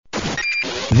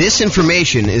This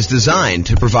information is designed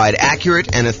to provide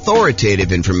accurate and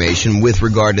authoritative information with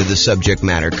regard to the subject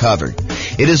matter covered.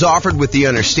 It is offered with the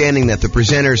understanding that the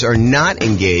presenters are not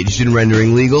engaged in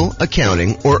rendering legal,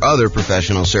 accounting, or other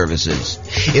professional services.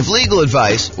 If legal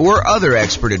advice or other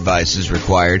expert advice is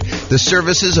required, the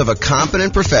services of a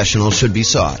competent professional should be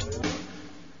sought.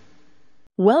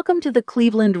 Welcome to the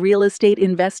Cleveland Real Estate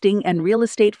Investing and Real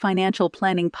Estate Financial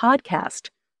Planning Podcast.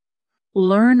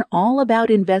 Learn all about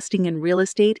investing in real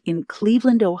estate in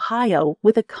Cleveland, Ohio,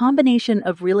 with a combination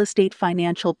of real estate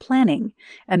financial planning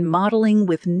and modeling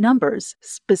with numbers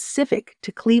specific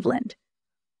to Cleveland,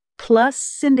 plus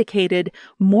syndicated,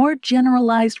 more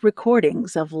generalized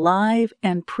recordings of live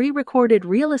and pre-recorded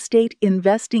real estate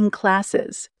investing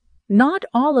classes, not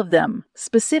all of them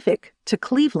specific to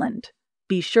Cleveland.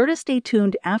 Be sure to stay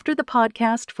tuned after the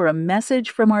podcast for a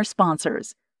message from our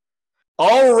sponsors.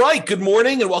 All right. Good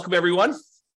morning and welcome, everyone.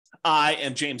 I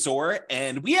am James Orr,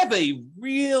 and we have a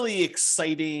really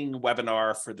exciting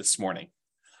webinar for this morning.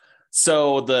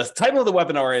 So the title of the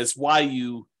webinar is why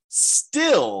you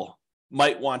still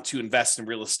might want to invest in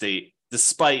real estate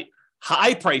despite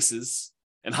high prices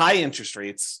and high interest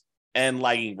rates and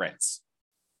lagging rents.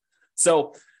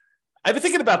 So I've been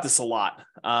thinking about this a lot.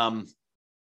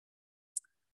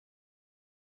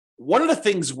 One of the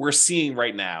things we're seeing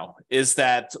right now is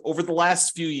that over the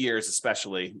last few years,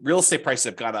 especially, real estate prices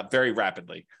have gone up very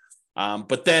rapidly.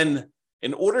 But then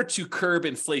in order to curb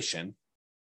inflation,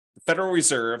 the Federal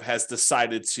Reserve has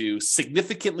decided to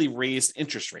significantly raise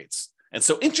interest rates. And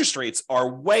so interest rates are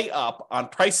way up on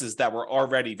prices that were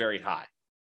already very high.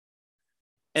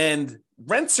 And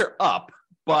rents are up,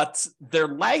 but they're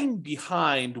lagging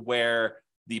behind where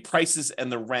the prices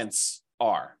and the rents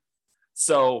are.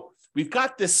 So we've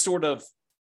got this sort of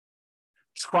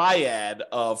triad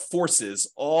of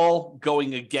forces all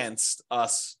going against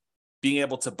us being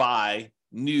able to buy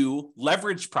new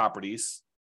leveraged properties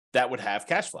that would have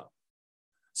cash flow.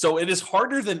 So it is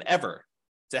harder than ever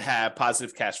to have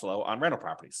positive cash flow on rental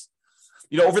properties.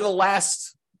 You know, over the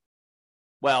last,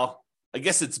 well, I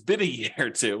guess it's been a year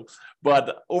or two,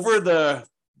 but over the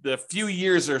few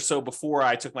years or so before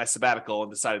I took my sabbatical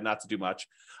and decided not to do much,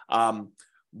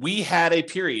 we had a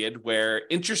period where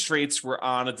interest rates were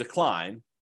on a decline,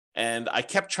 and I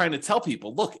kept trying to tell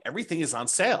people, look, everything is on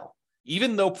sale.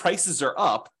 Even though prices are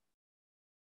up,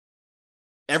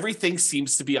 everything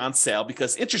seems to be on sale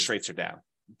because interest rates are down.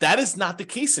 That is not the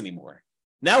case anymore.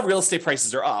 Now real estate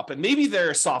prices are up, and maybe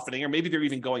they're softening, or maybe they're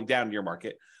even going down in your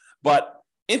market, but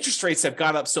interest rates have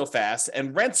gone up so fast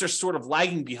and rents are sort of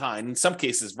lagging behind. In some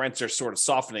cases, rents are sort of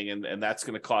softening, and that's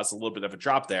going to cause a little bit of a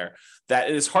drop there, that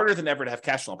it is harder than ever to have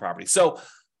cash flow on property. So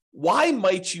why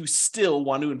might you still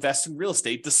want to invest in real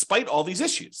estate despite all these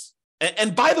issues?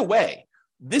 And by the way,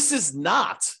 this is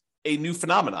not a new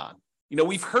phenomenon. You know,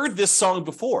 we've heard this song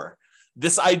before,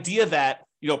 this idea that,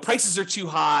 you know, prices are too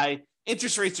high,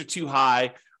 interest rates are too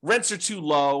high, rents are too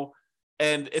low,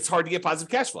 and it's hard to get positive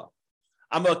cash flow.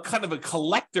 I'm a kind of a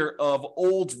collector of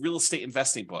old real estate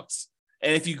investing books.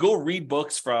 And if you go read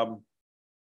books from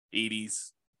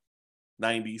 80s,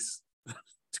 90s,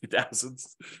 2000s,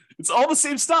 it's all the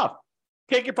same stuff.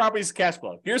 Can't get properties cash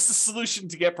flow. Here's the solution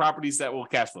to get properties that will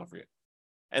cash flow for you.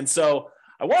 And so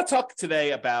I want to talk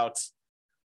today about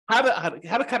how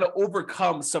to kind of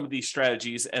overcome some of these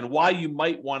strategies and why you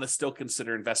might want to still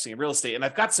consider investing in real estate. And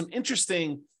I've got some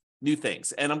interesting new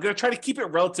things. And I'm going to try to keep it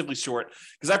relatively short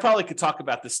because I probably could talk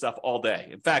about this stuff all day.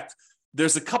 In fact,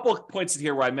 there's a couple of points in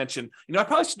here where I mentioned, you know, I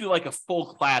probably should do like a full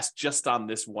class just on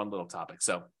this one little topic.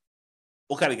 So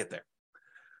we'll kind of get there.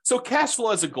 So cash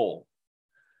flow as a goal.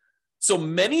 So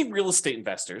many real estate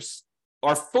investors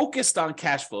are focused on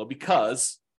cash flow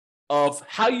because of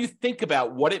how you think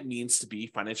about what it means to be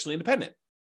financially independent.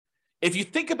 If you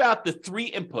think about the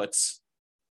three inputs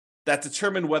that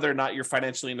determine whether or not you're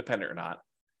financially independent or not,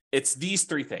 it's these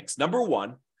three things. Number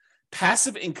one,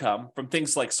 passive income from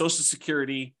things like Social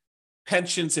Security,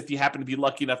 pensions, if you happen to be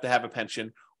lucky enough to have a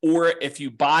pension, or if you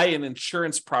buy an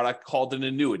insurance product called an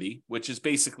annuity, which is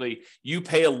basically you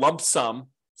pay a lump sum.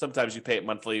 Sometimes you pay it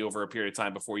monthly over a period of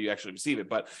time before you actually receive it.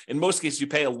 But in most cases, you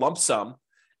pay a lump sum.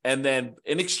 And then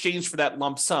in exchange for that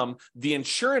lump sum, the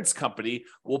insurance company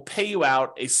will pay you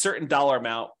out a certain dollar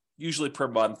amount, usually per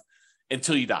month,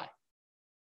 until you die.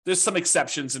 There's some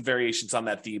exceptions and variations on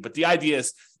that theme, but the idea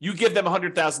is you give them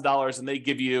 $100,000 and they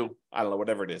give you, I don't know,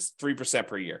 whatever it is, 3%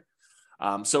 per year.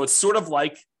 So it's sort of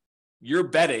like you're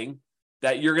betting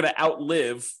that you're going to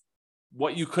outlive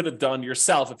what you could have done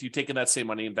yourself if you'd taken that same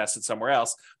money, invested somewhere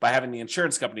else by having the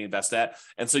insurance company invest that.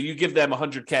 And so you give them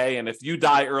 $100K, and if you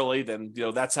die early, then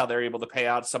that's how they're able to pay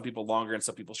out, some people longer and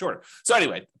some people shorter. So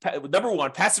anyway, number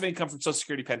one, passive income from Social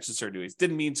Security, pensions, or annuities.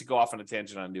 Didn't mean to go off on a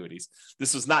tangent on annuities.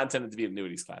 This was not intended to be an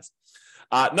annuities class.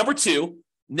 Number two,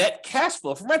 net cash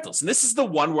flow from rentals. And this is the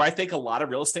one where I think a lot of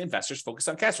real estate investors focus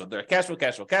on cash flow. They're cash flow,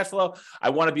 cash flow, cash flow. I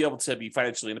want to be able to be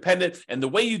financially independent. And the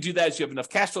way you do that is you have enough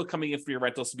cash flow coming in for your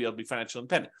rentals to be able to be financially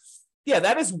independent. Yeah,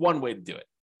 that is one way to do it.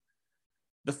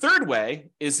 The third way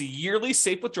is a yearly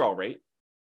safe withdrawal rate,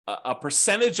 a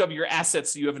percentage of your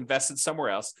assets that you have invested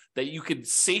somewhere else that you could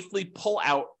safely pull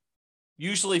out,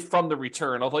 usually from the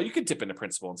return, although you could dip into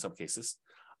principal in some cases,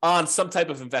 on some type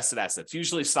of invested assets,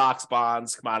 usually stocks,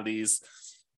 bonds, commodities.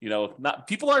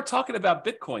 People aren't talking about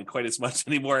Bitcoin quite as much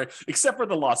anymore, except for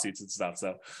the lawsuits and stuff.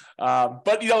 So,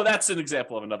 but that's an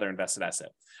example of another invested asset.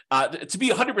 To be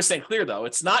 100% clear, though,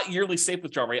 it's not yearly safe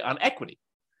withdrawal rate on equity.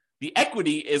 The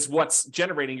equity is what's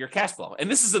generating your cash flow.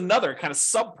 And this is another kind of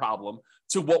sub problem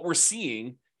to what we're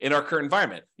seeing in our current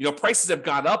environment. Prices have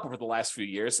gone up over the last few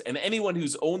years, and anyone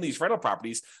who's owned these rental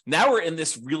properties, now we're in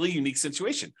this really unique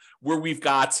situation where we've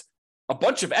got a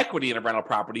bunch of equity in a rental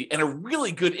property and a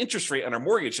really good interest rate on our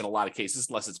mortgage in a lot of cases,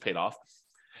 unless it's paid off.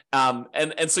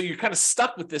 And so you're kind of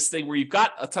stuck with this thing where you've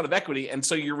got a ton of equity, and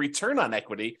so your return on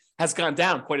equity has gone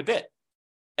down quite a bit.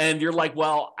 And you're like,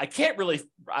 well, I can't really,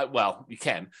 well, you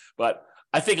can, but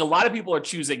I think a lot of people are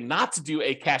choosing not to do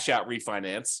a cash out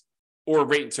refinance or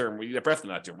rate and term. You're definitely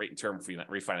not doing rate and term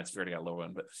refinance if you already got a low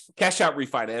one, but cash out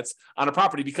refinance on a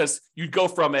property, because you'd go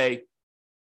from a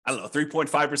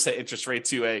 3.5% interest rate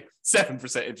to a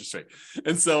 7% interest rate.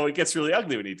 And so it gets really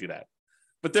ugly when you do that.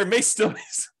 But there may still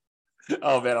be,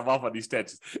 oh man, I'm off on these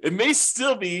tangents. It may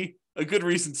still be a good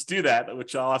reason to do that,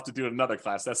 which I'll have to do in another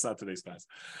class. That's not today's class.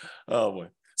 Oh boy.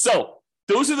 So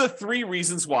those are the three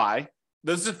reasons why.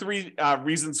 Those are three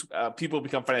reasons people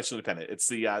become financially independent. It's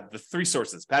the three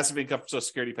sources: passive income from Social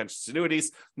Security, pensions,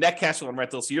 annuities, net cash flow on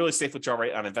rentals, yearly safe withdrawal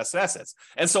rate on invested assets.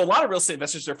 And so a lot of real estate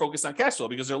investors are focused on cash flow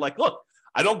because they're like, look,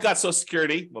 I don't got Social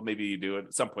Security. Well, maybe you do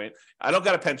at some point. I don't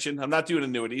got a pension. I'm not doing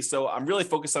annuity. So I'm really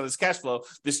focused on this cash flow,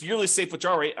 this yearly safe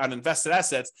withdrawal rate on invested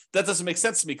assets. That doesn't make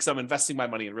sense to me because I'm investing my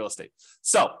money in real estate.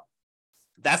 So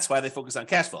that's why they focus on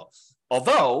cash flow.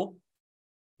 Although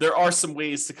there are some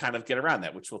ways to kind of get around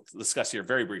that, which we'll discuss here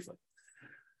very briefly.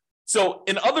 So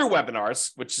in other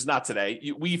webinars, which is not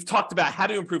today, we've talked about how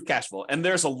to improve cash flow. And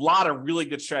there's a lot of really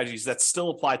good strategies that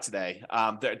still apply today.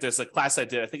 There's a class I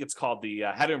did, I think it's called the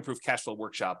How to Improve Cash Flow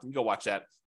Workshop. You can go watch that.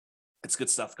 It's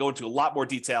good stuff. Go into a lot more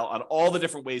detail on all the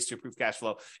different ways to improve cash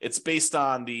flow. It's based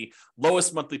on the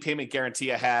lowest monthly payment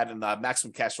guarantee I had and the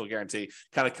maximum cash flow guarantee.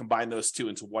 Kind of combine those two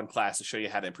into one class to show you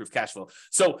how to improve cash flow.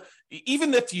 So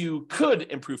even if you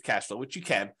could improve cash flow, which you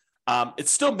can, it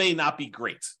still may not be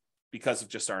great because of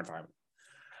just our environment.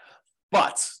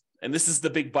 But, and this is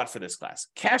the big but for this class,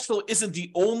 cash flow isn't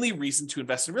the only reason to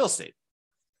invest in real estate.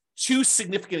 Two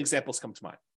significant examples come to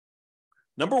mind.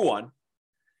 Number one,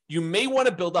 you may want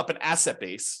to build up an asset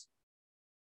base,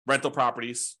 rental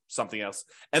properties, something else,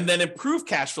 and then improve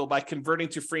cash flow by converting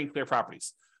to free and clear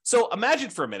properties. So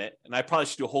imagine for a minute, and I probably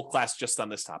should do a whole class just on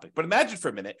this topic, but imagine for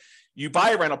a minute, you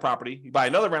buy a rental property, you buy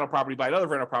another rental property, buy another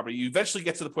rental property, you eventually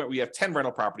get to the point where you have 10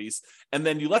 rental properties, and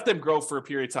then you let them grow for a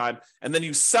period of time, and then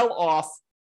you sell off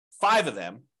 5 of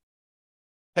them,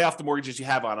 pay off the mortgages you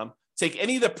have on them, take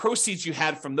any of the proceeds you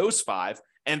had from those 5,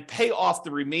 and pay off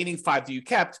the remaining 5 that you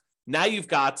kept. Now you've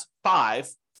got 5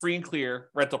 free and clear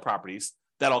rental properties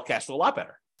that'll cash flow a lot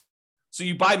better. So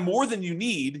you buy more than you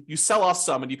need, you sell off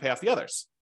some, and you pay off the others.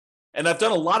 And I've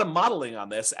done a lot of modeling on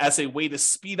this as a way to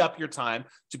speed up your time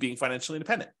to being financially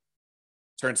independent.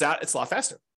 Turns out it's a lot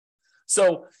faster.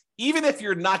 So even if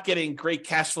you're not getting great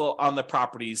cash flow on the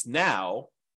properties now,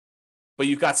 but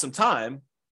you've got some time,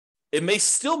 it may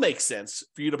still make sense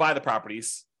for you to buy the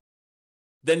properties,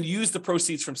 then use the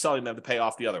proceeds from selling them to pay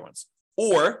off the other ones.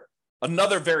 Or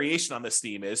another variation on this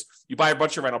theme is you buy a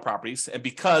bunch of rental properties, and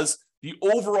because the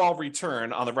overall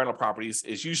return on the rental properties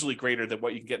is usually greater than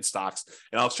what you can get in stocks.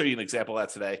 And I'll show you an example of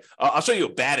that today. I'll show you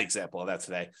a bad example of that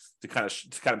today to kind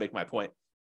of make my point.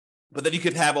 But then you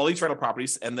could have all these rental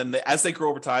properties, and then as they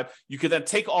grow over time, you could then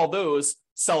take all those,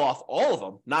 sell off all of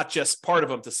them, not just part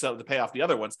of them to pay off the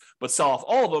other ones, but sell off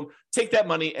all of them, take that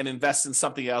money and invest in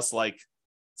something else like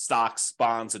stocks,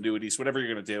 bonds, annuities, whatever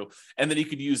you're going to do. And then you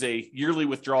could use a yearly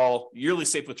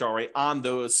safe withdrawal rate on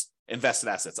those invested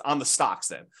assets, on the stocks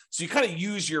then. So you kind of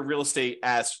use your real estate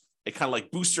as a kind of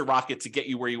like booster rocket to get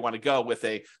you where you want to go with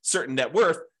a certain net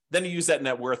worth. Then you use that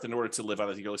net worth in order to live on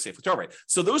a yearly safe withdrawal rate.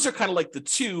 So those are kind of like the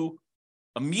two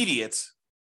immediate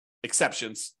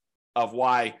exceptions of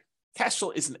why cash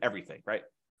flow isn't everything, right?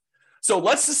 So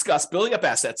let's discuss building up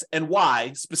assets and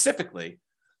why specifically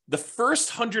the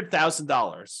first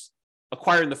 $100,000,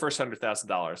 acquiring the first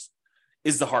 $100,000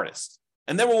 is the hardest.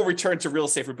 And then we'll return to real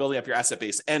estate for building up your asset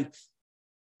base. And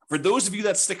for those of you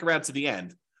that stick around to the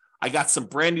end, I got some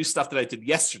brand new stuff that I did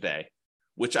yesterday,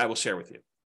 which I will share with you,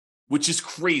 which is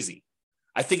crazy.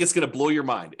 I think it's going to blow your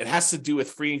mind. It has to do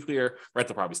with free and clear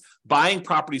rental properties, buying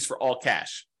properties for all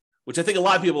cash, which I think a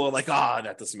lot of people are like,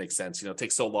 that doesn't make sense. It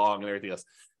takes so long and everything else.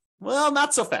 Well,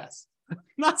 not so fast.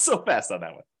 Not so fast on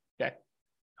that one. Okay.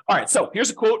 All right. So here's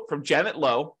a quote from Janet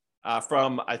Lowe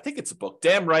from, I think it's a book,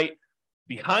 Damn Right,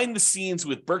 Behind the Scenes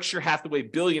with Berkshire Hathaway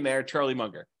billionaire Charlie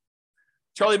Munger.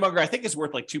 Charlie Munger, I think, is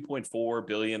worth like $2.4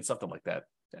 billion, something like that.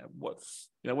 What's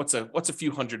a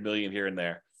few hundred million here and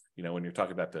there, when you're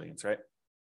talking about billions, right?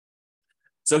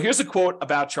 So here's a quote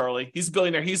about Charlie. He's a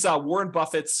billionaire. He's Warren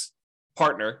Buffett's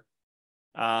partner.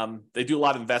 They do a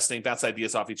lot of investing, bounce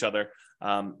ideas off each other.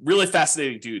 Really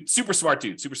fascinating dude, super smart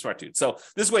dude. So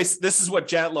this is what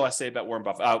Janet Lowe has to say about Warren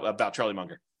Buffett, about Charlie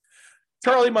Munger.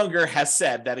 Charlie Munger has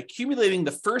said that accumulating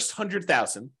the first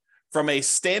 100,000 from a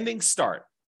standing start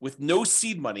with no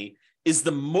seed money is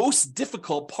the most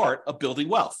difficult part of building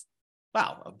wealth.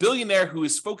 Wow, a billionaire who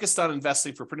is focused on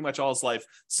investing for pretty much all his life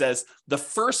says the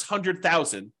first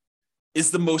 100,000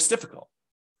 is the most difficult.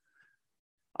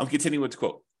 I'm continuing with the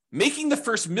quote. Making the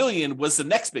first million was the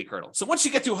next big hurdle. So once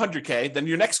you get to 100K, then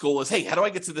your next goal is, hey, how do I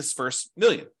get to this first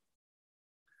million?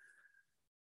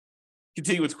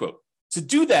 Continue with the quote. To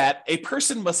do that, a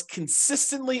person must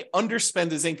consistently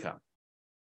underspend his income.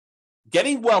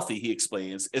 Getting wealthy, he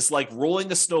explains, is like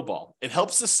rolling a snowball. It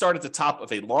helps us start at the top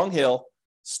of a long hill,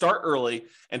 start early,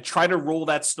 and try to roll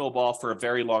that snowball for a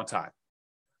very long time.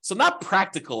 So not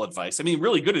practical advice. I mean,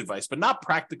 really good advice, but not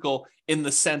practical in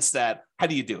the sense that, how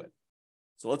do you do it?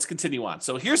 So let's continue on.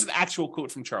 So here's an actual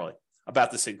quote from Charlie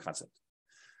about the same concept.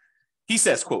 He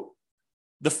says, quote,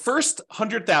 the first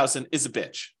 100,000 is a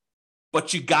bitch,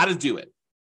 but you got to do it.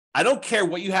 I don't care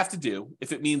what you have to do.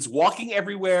 If it means walking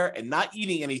everywhere and not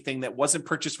eating anything that wasn't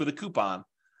purchased with a coupon,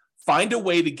 find a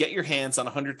way to get your hands on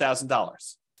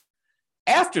 $100,000.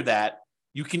 After that,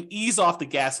 you can ease off the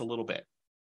gas a little bit.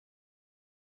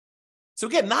 So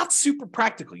again, not super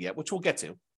practical yet, which we'll get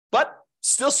to, but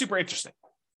still super interesting.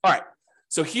 All right.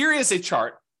 So here is a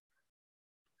chart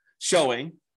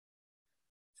showing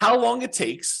how long it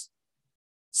takes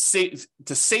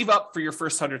to save up for your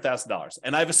first $100,000.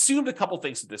 And I've assumed a couple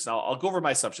things with this. Now I'll go over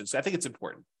my assumptions. I think it's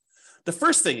important. The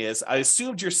first thing is I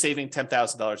assumed you're saving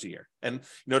 $10,000 a year. And,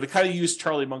 to kind of use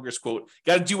Charlie Munger's quote,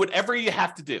 got to do whatever you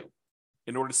have to do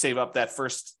in order to save up that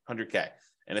first 100K.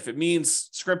 And if it means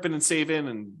scrimping and saving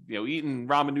and, eating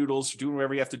ramen noodles or doing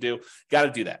whatever you have to do, got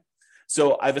to do that.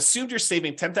 So I've assumed you're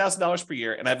saving $10,000 per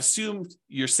year, and I've assumed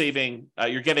you're getting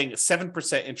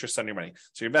 7% interest on your money.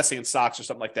 So you're investing in stocks or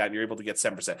something like that, and you're able to get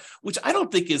 7%, which I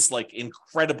don't think is like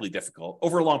incredibly difficult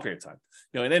over a long period of time.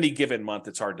 In any given month,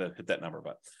 it's hard to hit that number,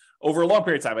 but over a long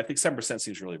period of time, I think 7%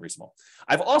 seems really reasonable.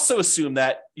 I've also assumed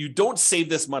that you don't save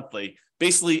this monthly.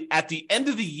 Basically, at the end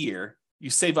of the year, you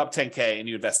save up 10K and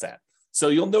you invest that. So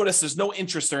you'll notice there's no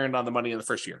interest earned on the money in the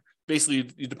first year.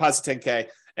 Basically, you deposit 10K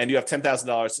and you have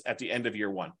 $10,000 at the end of year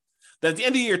one. Then at the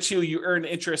end of year two, you earn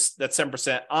interest that's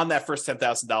 7% on that first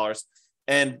 $10,000,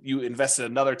 and you invested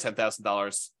another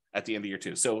 $10,000 at the end of year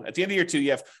two. So at the end of year two,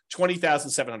 you have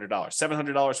 $20,700.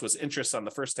 $700 was interest on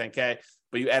the first 10K,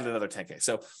 but you added another 10K.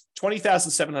 So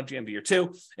 $20,700 at the end of year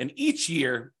two. And each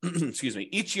year,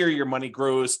 each year your money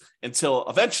grows until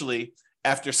eventually,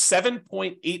 after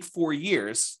 7.84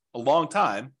 years, a long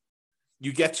time,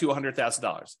 you get to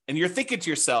 $100,000. And you're thinking to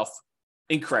yourself,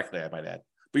 incorrectly, I might add,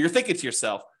 but you're thinking to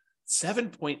yourself,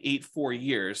 7.84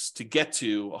 years to get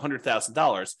to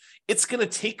 $100,000. It's going to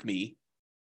take me,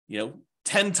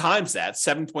 10 times that,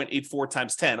 7.84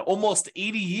 times 10, almost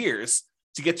 80 years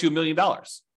to get to $1 million.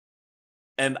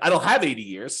 And I don't have 80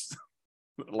 years.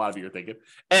 A lot of you are thinking.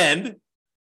 And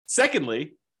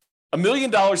secondly, $1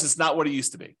 million is not what it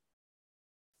used to be.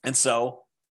 And so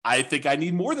I think I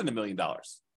need more than $1 million.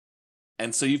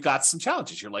 And so you've got some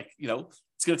challenges. You're like,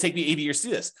 it's going to take me 80 years to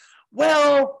do this.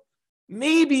 Well,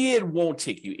 maybe it won't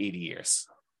take you 80 years.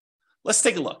 Let's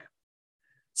take a look.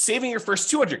 Saving your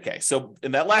first 200K. So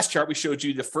in that last chart, we showed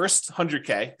you the first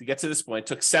 100K to get to this point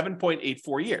took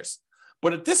 7.84 years.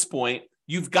 But at this point,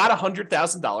 you've got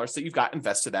 $100,000 that you've got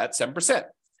invested at 7%.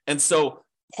 And so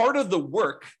part of the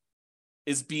work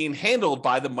is being handled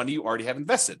by the money you already have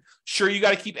invested. Sure, you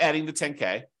got to keep adding the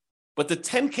 10K, but the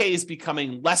 10K is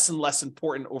becoming less and less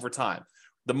important over time.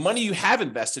 The money you have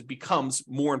invested becomes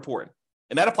more important.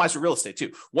 And that applies for real estate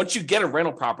too. Once you get a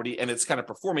rental property and it's kind of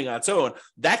performing on its own,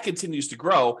 that continues to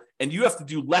grow and you have to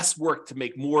do less work to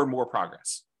make more and more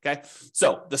progress. Okay.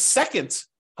 So the second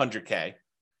 100K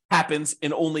happens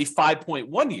in only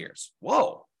 5.1 years.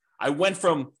 Whoa. I went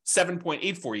from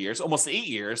 7.84 years, almost 8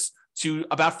 years, to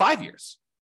about 5 years.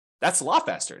 That's a lot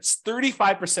faster. It's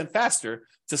 35% faster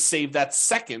to save that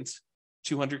second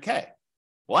 200K.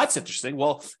 Well, that's interesting.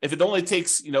 Well, if it only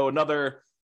takes, another,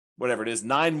 whatever it is,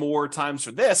 9 more times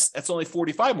for this, that's only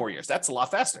 45 more years. That's a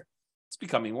lot faster. It's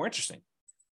becoming more interesting.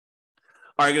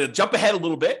 All right, I'm going to jump ahead a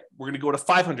little bit. We're going to go to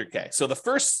 500K. So the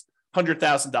first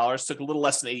 $100,000 took a little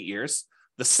less than 8 years.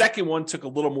 The second one took a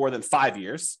little more than 5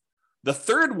 years. The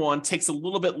third one takes a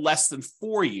little bit less than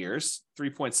 4 years,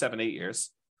 3.78 years.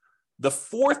 The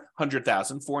fourth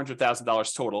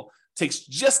 $400,000 total, takes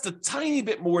just a tiny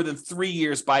bit more than 3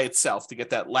 years by itself to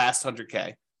get that last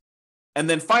 100K. And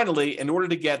then finally, in order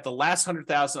to get the last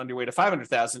 100,000 on your way to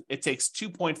 500,000, it takes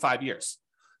 2.5 years.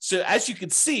 So as you can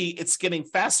see, it's getting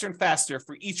faster and faster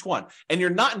for each one. And you're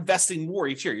not investing more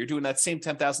each year. You're doing that same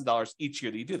 $10,000 each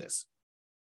year that you do this.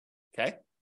 Okay.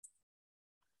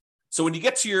 So when you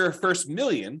get to your first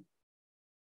million,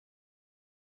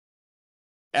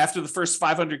 after the first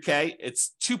 500K,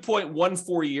 it's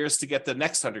 2.14 years to get the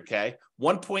next 100K,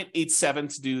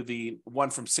 1.87 to do the one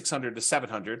from 600 to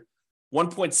 700,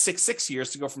 1.66 years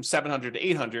to go from 700 to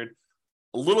 800,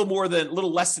 a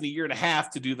little less than a year and a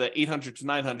half to do the 800 to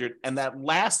 900, and that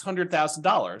last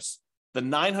 $100,000, the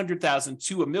 900,000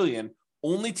 to $1 million,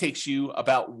 only takes you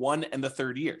about 1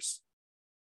 1/3 years,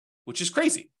 which is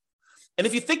crazy. And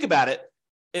if you think about it,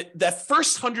 that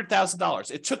first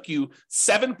 $100,000, it took you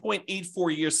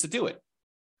 7.84 years to do it.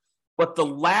 But the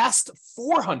last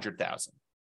 400,000,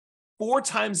 4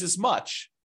 times as much,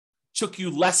 took you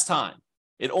less time.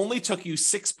 It only took you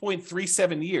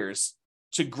 6.37 years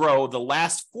to grow the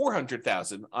last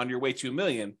 400,000 on your way to $1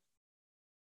 million,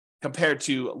 compared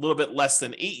to a little bit less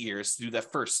than 8 years to do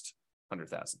that first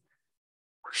 100,000.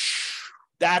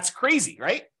 That's crazy,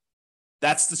 right?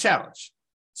 That's the challenge.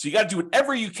 So you got to do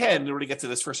whatever you can in order to get to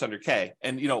this first 100K.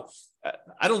 And,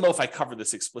 I don't know if I covered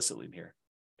this explicitly in here.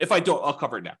 If I don't, I'll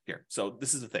cover it now here. So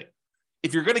this is the thing.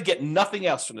 If you're going to get nothing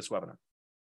else from this webinar,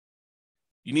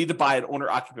 you need to buy an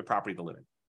owner-occupant property to live in.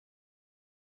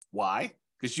 Why?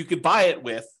 Because you could buy it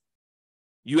with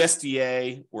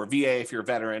USDA or VA if you're a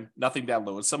veteran, nothing down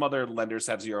loan. Some other lenders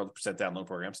have 0% down loan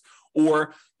programs,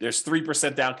 or there's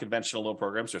 3% down conventional loan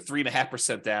programs or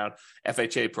 3.5% down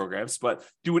FHA programs. But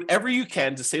do whatever you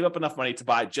can to save up enough money to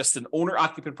buy just an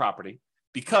owner-occupant property,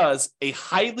 because a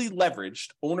highly leveraged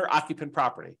owner-occupant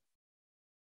property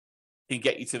can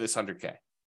get you to this 100K.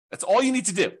 That's all you need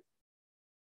to do.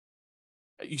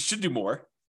 You should do more,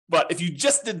 but if you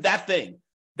just did that thing,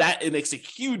 it makes a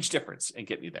huge difference in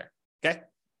getting you there. Okay.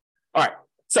 All right.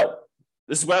 So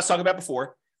this is what I was talking about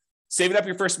before. Saving up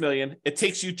your first $1 million. It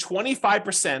takes you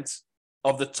 25%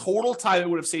 of the total time it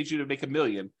would have saved you to make $1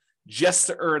 million just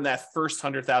to earn that first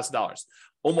 $100,000.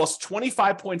 Almost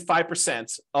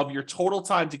 25.5% of your total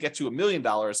time to get to $1 million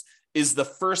is the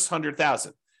first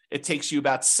 100,000. It takes you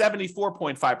about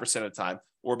 74.5% of the time,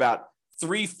 or about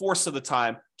 3/4 of the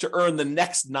time, to earn the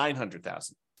next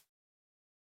 900,000.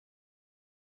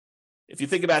 If you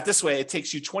think about it this way, it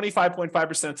takes you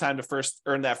 25.5% of the time to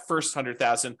earn that first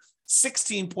 100,000,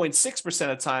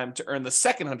 16.6% of the time to earn the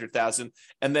second 100,000,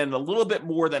 and then a little bit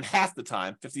more than half the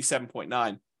time,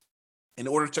 57.9, in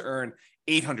order to earn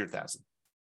 800,000.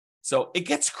 So it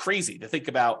gets crazy to think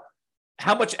about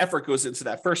how much effort goes into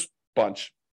that first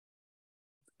bunch,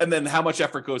 and then how much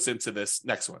effort goes into this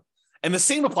next one. And the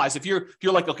same applies if you're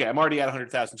like, okay, I'm already at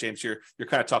 100,000, James. You're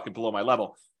kind of talking below my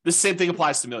level. This same thing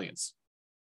applies to millions.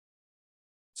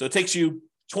 So it takes you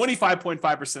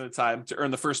 25.5% of the time to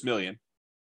earn the first $1 million,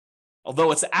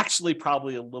 although it's actually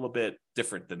probably a little bit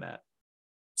different than that.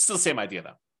 Still the same idea,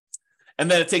 though. And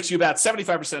then it takes you about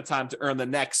 75% of the time to earn the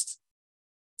next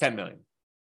 10 million.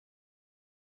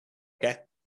 Okay?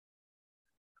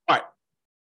 All right.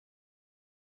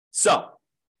 So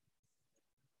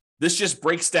this just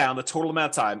breaks down the total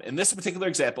amount of time. In this particular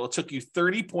example, it took you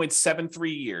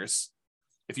 30.73 years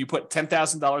if you put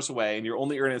 $10,000 away and you're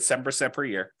only earning 7% per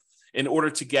year in order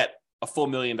to get a full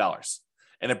 $1 million.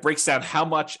 And it breaks down how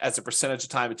much as a percentage of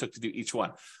time it took to do each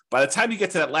one. By the time you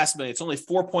get to that last $1 million, it's only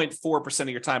 4.4% of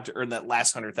your time to earn that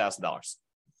last $100,000.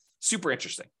 Super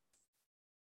interesting.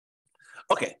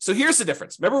 Okay, so here's the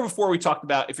difference. Remember before we talked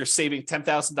about if you're saving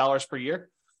 $10,000 per year,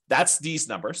 that's these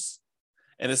numbers.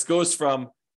 And this goes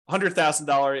from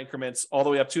 $100,000 increments all the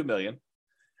way up to $1 million.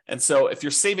 And so if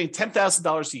you're saving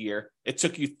 $10,000 a year, it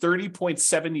took you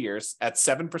 30.7 years at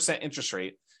 7% interest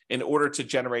rate in order to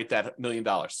generate that $1 million.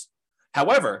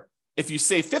 However, if you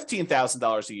save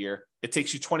 $15,000 a year, it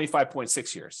takes you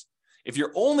 25.6 years. If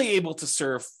you're only able to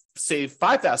save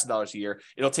 $5,000 a year,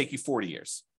 it'll take you 40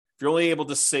 years. If you're only able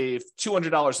to save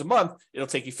 $200 a month, it'll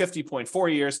take you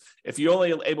 50.4 years. If you're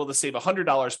only able to save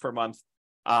 $100 per month,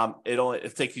 it'll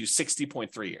take you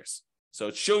 60.3 years. So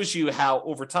it shows you how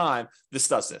over time this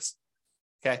does this.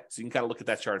 Okay, so you can kind of look at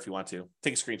that chart if you want to.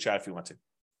 Take a screenshot if you want to.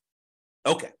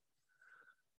 Okay.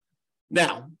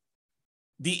 Now,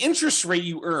 the interest rate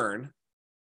you earn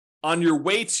on your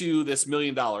way to this $1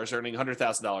 million, earning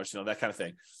 $100,000, that kind of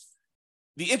thing,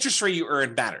 the interest rate you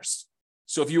earn matters.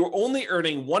 So if you're only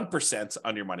earning 1%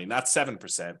 on your money, not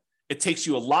 7%, it takes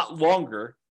you a lot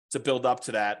longer to build up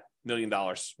to that $1 million,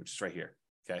 which is right here.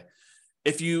 Okay.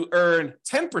 If you earn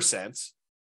 10%,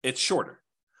 it's shorter,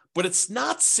 but it's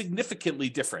not significantly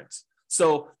different.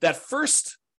 So that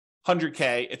first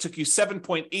 100K, it took you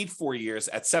 7.84 years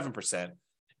at 7%.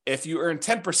 If you earn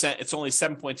 10%, it's only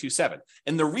 7.27.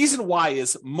 And the reason why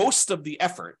is most of the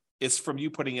effort is from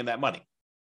you putting in that money.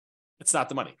 It's not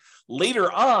the money.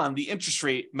 Later on, the interest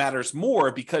rate matters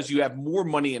more because you have more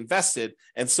money invested.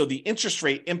 And so the interest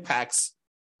rate impacts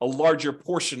a larger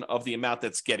portion of the amount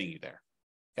that's getting you there.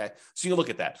 Okay, so you look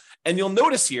at that. And you'll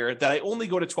notice here that I only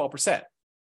go to 12%.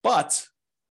 But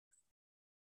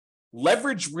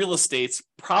leveraged real estate's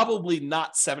probably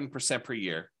not 7% per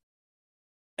year.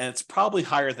 And it's probably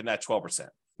higher than that 12%.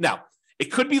 Now, it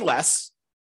could be less,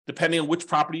 depending on which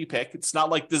property you pick. It's not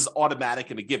like this is automatic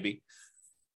and a give me.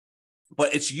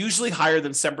 But it's usually higher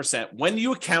than 7% when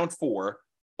you account for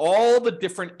all the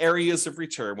different areas of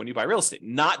return when you buy real estate,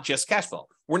 not just cash flow.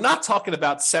 We're not talking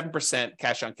about 7%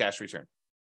 cash on cash return.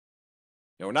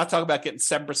 We're not talking about getting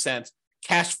 7%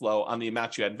 cash flow on the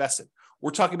amount you had invested.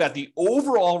 We're talking about the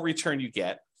overall return you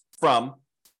get from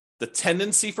the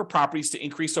tendency for properties to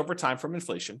increase over time from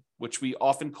inflation, which we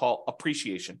often call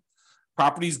appreciation.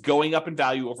 Properties going up in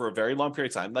value over a very long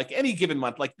period of time, like any given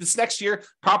month, like this next year,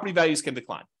 property values can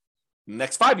decline. In the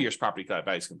next 5 years, property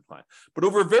values can decline. But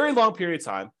over a very long period of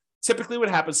time, typically what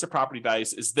happens to property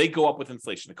values is they go up with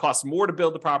inflation. It costs more to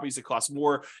build the properties. It costs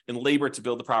more in labor to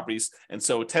build the properties. And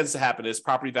so what tends to happen is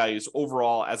property values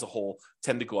overall as a whole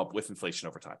tend to go up with inflation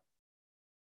over time.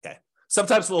 Okay.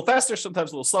 Sometimes a little faster,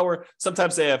 sometimes a little slower.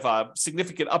 Sometimes they have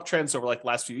significant uptrends over like the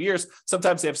last few years.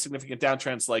 Sometimes they have significant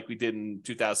downtrends like we did in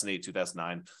 2008,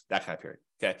 2009, that kind of period.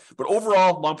 Okay. But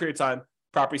overall, long period of time,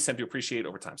 properties tend to appreciate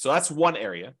over time. So that's one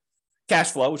area.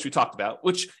 Cash flow, which we talked about,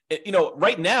 which,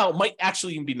 right now might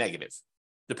actually even be negative.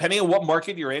 Depending on what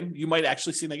market you're in, you might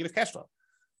actually see negative cash flow.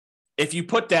 If you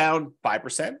put down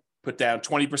 5%, put down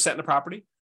 20% in a property,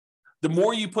 the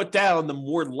more you put down, the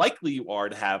more likely you are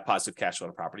to have positive cash flow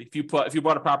on a property. If you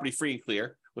bought a property free and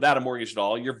clear without a mortgage at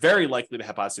all, you're very likely to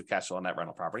have positive cash flow on that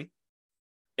rental property.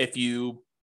 If you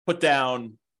put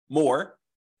down more,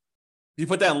 if you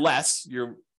put down less,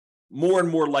 you're more and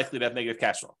more likely to have negative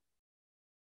cash flow.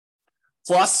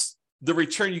 Plus the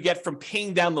return you get from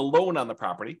paying down the loan on the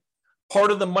property. Part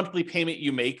of the monthly payment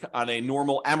you make on a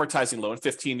normal amortizing loan,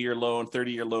 15-year loan,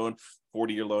 30-year loan,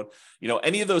 40-year loan,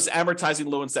 any of those amortizing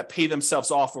loans that pay themselves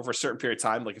off over a certain period of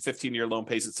time, like a 15-year loan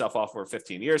pays itself off over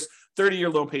 15 years, 30-year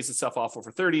loan pays itself off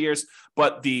over 30 years.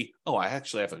 But I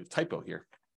actually have a typo here.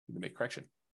 Let me make a correction.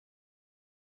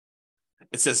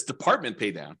 It says department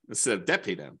pay down instead of debt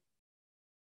pay down.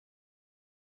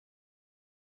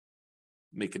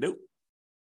 Make a note.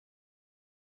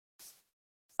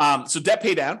 So debt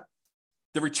pay down,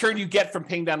 the return you get from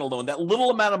paying down a loan, that little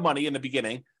amount of money in the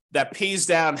beginning that pays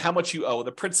down how much you owe,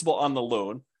 the principal on the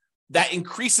loan, that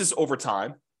increases over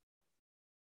time.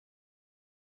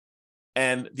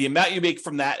 And the amount you make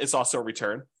from that is also a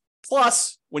return.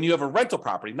 Plus, when you have a rental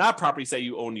property, not properties that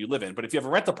you own, you live in, but if you have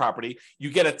a rental property, you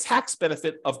get a tax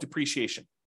benefit of depreciation.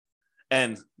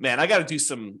 And man, I got to do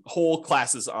some whole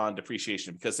classes on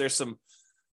depreciation because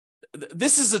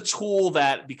this is a tool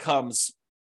that becomes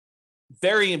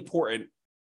very important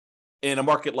in a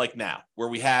market like now, where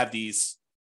we have these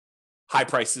high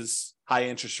prices, high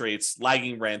interest rates,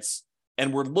 lagging rents,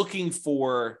 and we're looking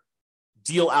for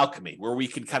deal alchemy, where we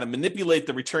can kind of manipulate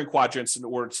the return quadrants in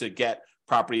order to get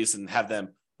properties and have them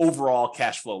overall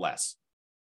cash flow less.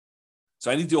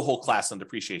 So I need to do a whole class on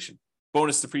depreciation,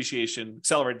 bonus depreciation,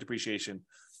 accelerated depreciation,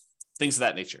 things of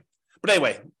that nature. But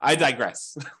anyway, I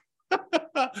digress.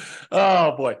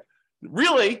 Oh boy.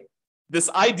 Really, this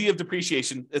idea of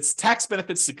depreciation, it's tax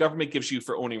benefits the government gives you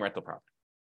for owning rental property.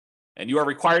 And you are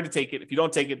required to take it. If you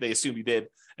don't take it, they assume you did.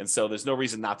 And so there's no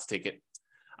reason not to take it.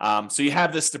 So you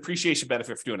have this depreciation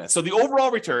benefit for doing that. So the overall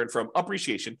return from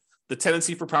appreciation, the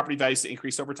tendency for property values to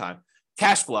increase over time,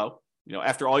 cash flow,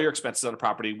 after all your expenses on a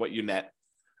property, what you net,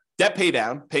 debt pay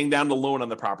down, paying down the loan on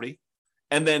the property,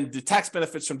 and then the tax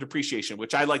benefits from depreciation,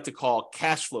 which I like to call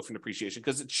cash flow from depreciation,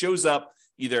 because it shows up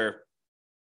either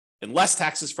in less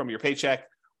taxes from your paycheck,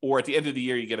 or at the end of the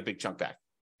year, you get a big chunk back.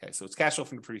 Okay, so it's cash flow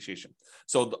from depreciation.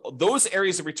 So those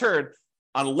areas of return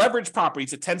on leveraged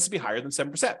properties, it tends to be higher than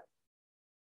 7%.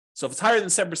 So if it's higher than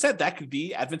 7%, that could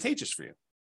be advantageous for you.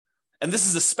 And this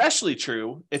is especially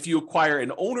true if you acquire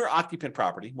an owner-occupant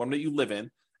property, one that you live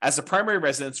in, as a primary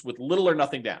residence with little or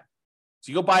nothing down.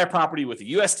 So you go buy a property with a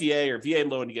USDA or VA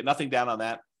loan, you get nothing down on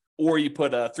that, or you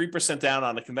put a 3% down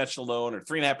on a conventional loan, or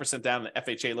 3.5% down on an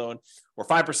FHA loan, or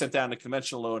 5% down on a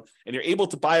conventional loan, and you're able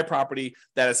to buy a property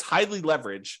that is highly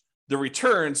leveraged. The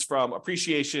returns from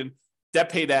appreciation, debt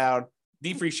pay down,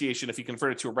 depreciation, if you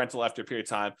convert it to a rental after a period of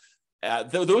time,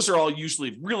 those are all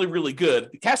usually really, really good.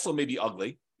 The cash flow may be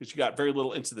ugly because you got very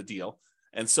little into the deal.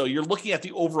 And so you're looking at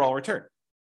the overall return.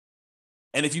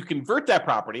 And if you convert that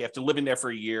property after living there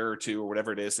for a year or two or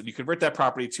whatever it is, and you convert that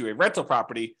property to a rental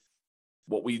property,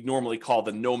 what we normally call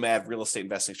the nomad real estate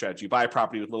investing strategy. You buy a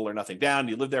property with little or nothing down,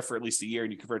 you live there for at least a year,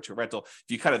 and you convert to a rental. If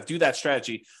you kind of do that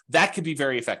strategy, that can be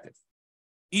very effective.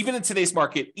 Even in today's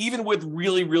market, even with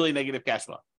really, really negative cash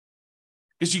flow.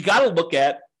 Because you got to look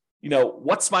at,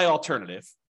 what's my alternative?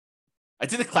 I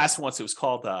did a class once, it was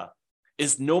called,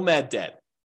 Is Nomad Dead?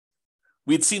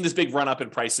 We had seen this big run up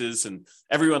in prices, and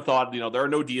everyone thought, there are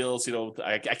no deals.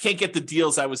 I can't get the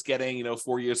deals I was getting,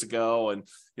 4 years ago, and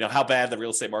how bad the real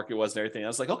estate market was and everything. I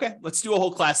was like, okay, let's do a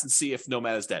whole class and see if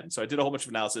Nomad is dead. And so I did a whole bunch of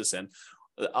analysis, and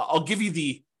I'll give you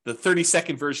the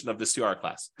 30-second version of this 2-hour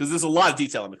class, because there's a lot of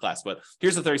detail in the class, but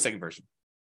here's the 30-second version.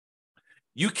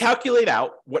 You calculate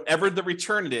out whatever the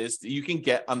return it is that you can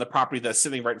get on the property that's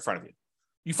sitting right in front of you.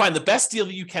 You find the best deal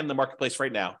that you can in the marketplace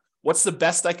right now. What's the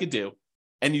best I could do?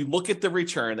 And you look at the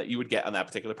return that you would get on that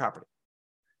particular property.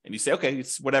 And you say, okay,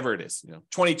 it's whatever it is,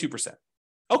 22%.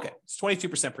 Okay, it's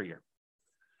 22% per year.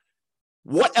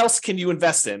 What else can you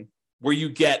invest in where you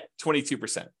get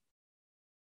 22%?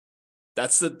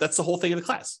 That's the whole thing of the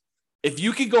class. If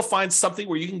you can go find something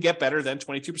where you can get better than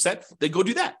 22%, then go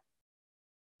do that.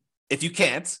 If you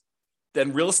can't,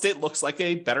 then real estate looks like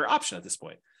a better option at this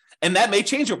point. And that may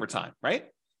change over time, right?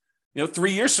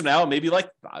 3 years from now, maybe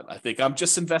I think I'm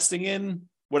just investing in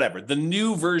whatever, the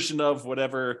new version of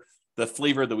whatever the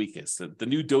flavor of the week is, the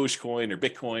new Dogecoin or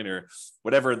Bitcoin or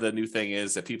whatever the new thing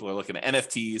is that people are looking at,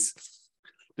 NFTs.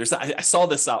 I saw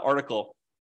this article.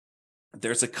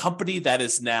 There's a company that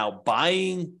is now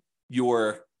buying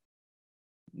your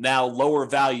now lower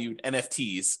valued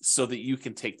NFTs so that you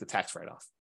can take the tax write-off,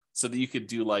 so that you could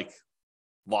do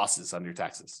losses on your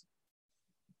taxes,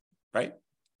 right?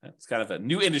 It's kind of a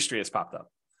new industry that's popped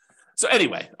up. So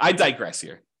anyway, I digress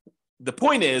here. The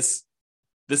point is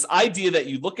this idea that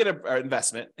you look at an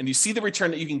investment and you see the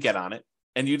return that you can get on it,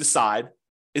 and you decide,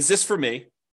 is this for me?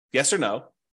 Yes or no?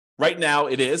 Right now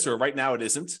it is, or right now it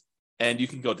isn't. And you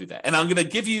can go do that. And I'm going to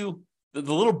give you the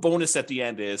little bonus at the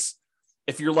end is,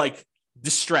 if you're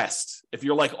distressed, if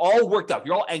you're all worked up,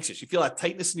 you're all anxious, you feel that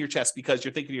tightness in your chest because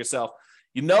you're thinking to yourself,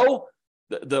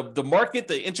 the market,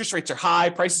 the interest rates are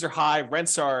high, prices are high,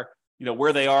 rents are,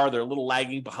 where they are, they're a little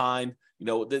lagging behind.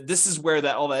 This is where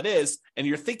all that is. And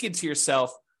you're thinking to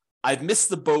yourself, I've missed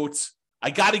the boat.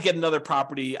 I got to get another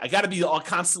property. I got to be all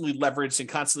constantly leveraged and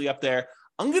constantly up there.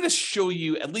 I'm going to show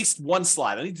you at least one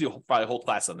slide. I need to do probably a whole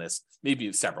class on this,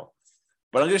 maybe several,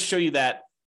 but I'm going to show you that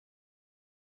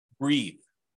breathe,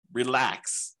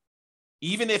 relax.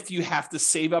 Even if you have to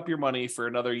save up your money for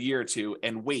another year or two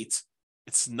and wait,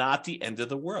 it's not the end of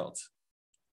the world.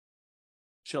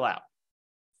 Chill out.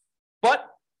 But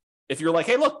if you're like,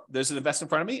 hey, look, there's an investment in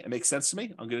front of me, it makes sense to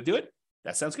me, I'm going to do it,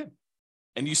 that sounds good.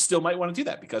 And you still might want to do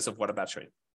that because of what I'm about to show you.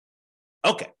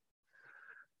 Okay.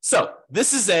 So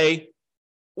this is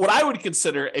what I would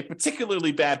consider a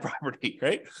particularly bad property,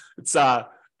 right? It's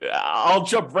I'll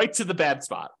jump right to the bad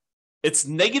spot. It's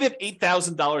negative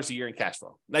 $8,000 a year in cash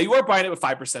flow. Now you are buying it with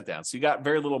 5% down, so you got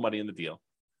very little money in the deal,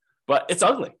 but it's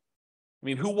ugly. I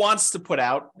mean, who wants to put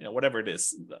out, whatever it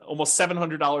is, almost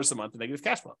 $700 a month in negative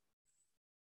cash flow?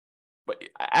 But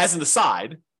as an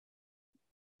aside,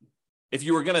 if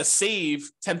you were going to save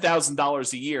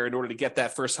 $10,000 a year in order to get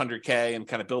that first 100K and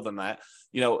kind of build on that,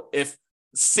 if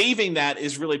saving that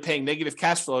is really paying negative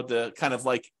cash flow to kind of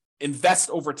invest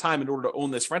over time in order to own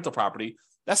this rental property,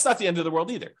 that's not the end of the world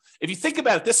either. If you think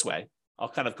about it this way, I'll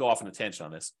kind of go off on a tangent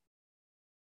on this.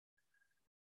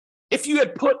 If you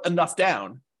had put enough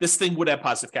down, this thing would have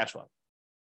positive cash flow.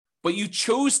 But you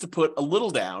chose to put a little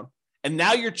down, and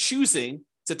now you're choosing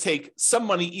to take some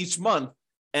money each month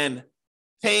and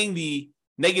paying the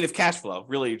negative cash flow.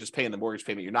 Really, you're just paying the mortgage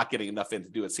payment. You're not getting enough in to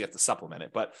do it, so you have to supplement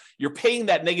it. But you're paying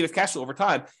that negative cash flow over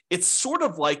time. It's sort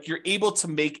of like you're able to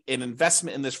make an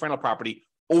investment in this rental property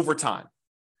over time.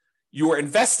 You are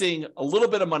investing a little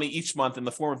bit of money each month in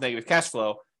the form of negative cash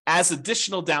flow as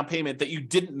additional down payment that you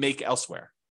didn't make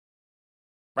elsewhere.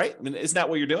 Right? I mean, isn't that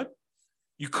what you're doing?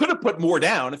 You could have put more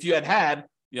down if you had,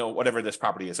 whatever this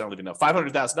property is. I don't even know,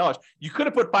 $500,000. You could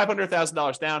have put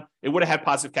 $500,000 down. It would have had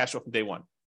positive cash flow from day one.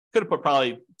 Could have put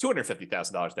probably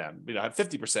 $250,000 down, had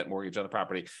 50% mortgage on the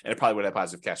property, and it probably would have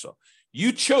positive cash flow.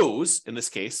 You chose, in this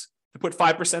case, to put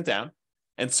 5% down,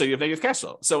 and so you have negative cash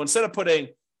flow. So instead of putting,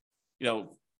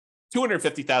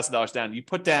 $250,000 down, you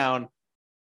put down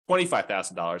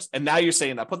 $25,000, and now you're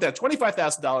saying, I put down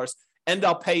 $25,000, and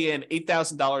I'll pay in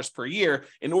 $8,000 per year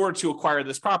in order to acquire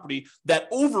this property that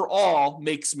overall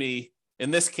makes me,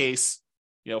 in this case,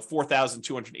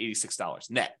 $4,286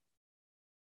 net.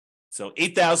 So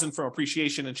 $8,000 from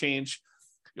appreciation and change,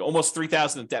 almost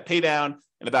 $3,000 in debt pay down,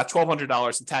 and about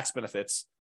 $1,200 in tax benefits.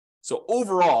 So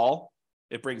overall,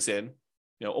 it brings in,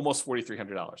 almost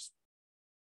 $4,300.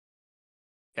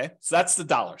 Okay, so that's the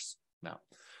dollars now.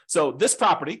 So this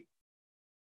property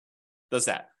does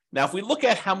that. Now, if we look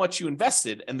at how much you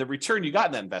invested and the return you got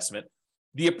in that investment,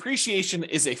 the appreciation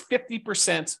is a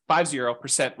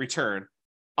 50% return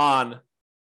on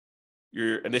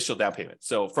your initial down payment.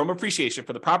 So from appreciation,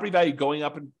 for the property value going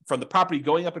up, in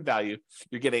value,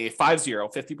 you're getting a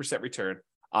 50% return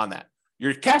on that.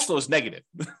 Your cash flow is negative,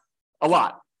 a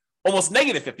lot, almost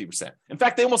negative 50%. In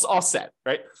fact, they almost offset,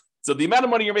 right? So the amount of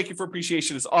money you're making for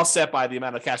appreciation is offset by the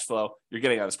amount of cash flow you're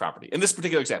getting on this property. In this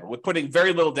particular example, with putting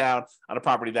very little down on a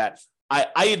property that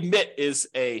I admit is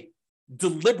a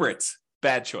deliberate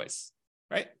bad choice,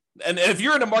 right? And if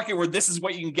you're in a market where this is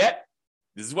what you can get,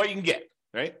 this is what you can get,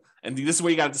 right? And this is what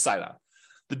you got to decide on.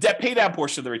 The debt pay down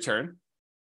portion of the return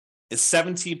is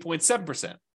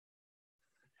 17.7%.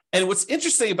 And what's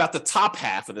interesting about the top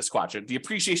half of this quadrant, the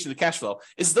appreciation of the cash flow,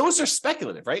 is those are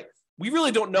speculative, right? We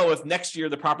really don't know if next year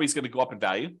the property is going to go up in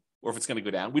value or if it's going to go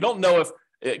down. We don't know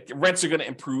if rents are going to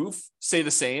improve, stay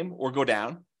the same, or go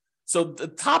down. So the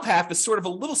top half is sort of a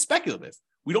little speculative.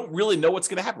 We don't really know what's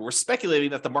going to happen. We're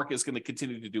speculating that the market is going to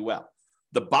continue to do well.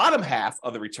 The bottom half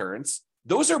of the returns,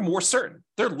 those are more certain.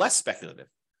 They're less speculative.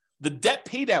 The debt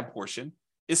pay down portion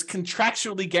is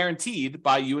contractually guaranteed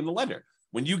by you and the lender.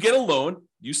 When you get a loan,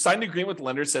 you sign an agreement with the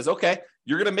lender that says, okay,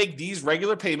 you're going to make these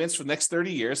regular payments for the next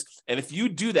 30 years. And if you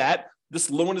do that, this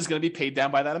loan is going to be paid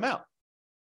down by that amount.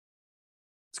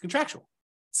 It's contractual.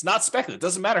 It's not speculative. It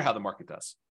doesn't matter how the market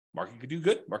does. Market could do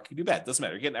good, market could do bad. It doesn't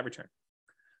matter. You're getting that return.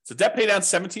 So debt pay down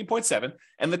 17.7,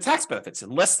 and the tax benefits,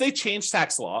 unless they change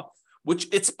tax law, which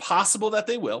it's possible that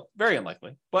they will, very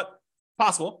unlikely, but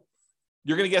possible,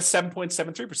 you're going to get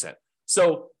 7.73%.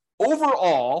 So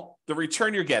overall, the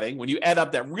return you're getting when you add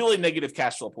up that really negative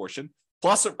cash flow portion,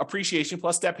 plus appreciation,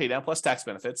 plus debt pay down, plus tax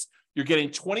benefits, you're getting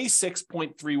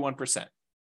 26.31%.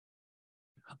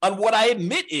 On what I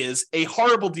admit is a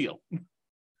horrible deal.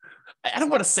 I don't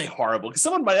want to say horrible because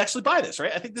someone might actually buy this,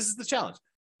 right? I think this is the challenge.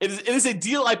 It is a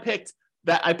deal I picked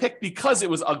because it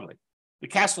was ugly. The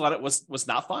cash flow on it was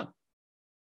not fun.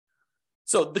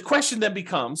 So the question then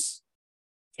becomes,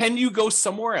 can you go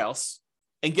somewhere else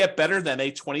and get better than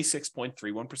a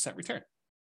 26.31% return?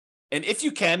 And if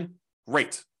you can,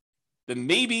 great. Then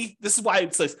maybe this is why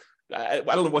it says, I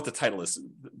don't know what the title is,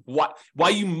 why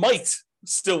you might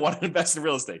still want to invest in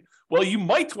real estate. Well, you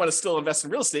might want to still invest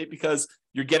in real estate because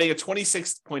you're getting a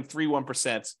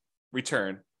 26.31%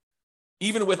 return,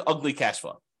 even with ugly cash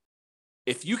flow.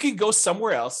 If you can go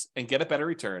somewhere else and get a better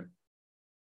return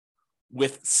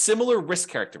with similar risk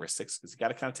characteristics, because you got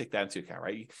to kind of take that into account,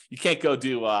 right? You can't go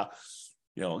do, I'm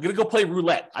going to go play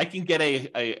roulette. I can get a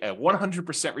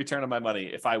 100% return on my money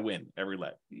if I win at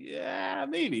roulette. Yeah,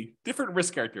 maybe. Different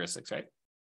risk characteristics, right?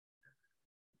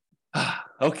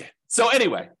 Okay. So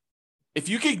anyway, if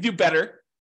you can do better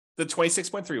than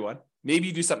 26.31, maybe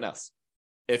you do something else.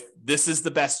 If this is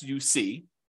the best you see,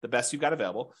 the best you've got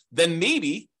available, then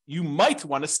maybe you might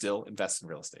want to still invest in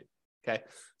real estate. Okay.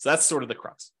 So that's sort of the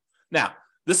crux. Now,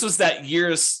 this was that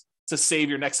years to save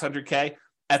your next 100K.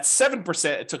 At 7%,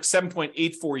 it took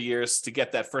 7.84 years to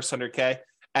get that first 100K.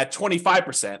 At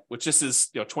 25%, which this is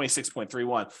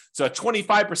 26.31. So at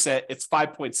 25%, it's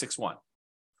 5.61.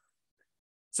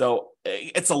 So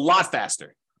it's a lot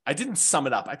faster. I didn't sum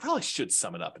it up. I probably should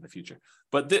sum it up in the future.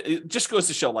 But it just goes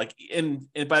to show, like,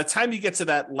 by the time you get to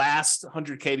that last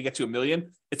 100K to get to $1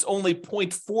 million, it's only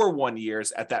 0.41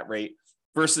 years at that rate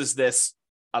versus this,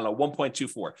 I don't know,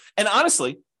 1.24. And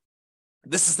honestly,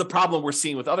 this is the problem we're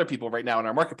seeing with other people right now in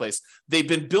our marketplace. They've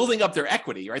been building up their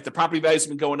equity, right? The property values have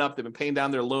been going up. They've been paying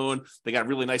down their loan. They got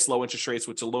really nice low interest rates,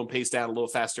 which the loan pays down a little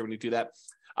faster when you do that.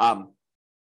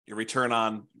 Your return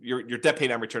on your debt pay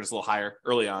down return is a little higher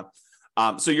early on.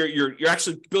 So you're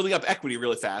actually building up equity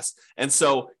really fast. And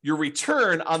so your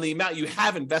return on the amount you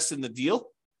have invested in the deal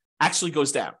actually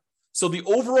goes down. So the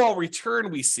overall return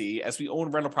we see as we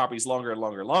own rental properties longer and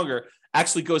longer and longer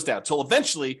actually goes down till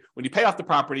eventually when you pay off the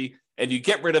property and you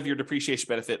get rid of your depreciation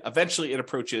benefit, eventually it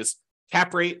approaches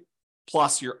cap rate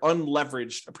plus your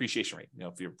unleveraged appreciation rate. You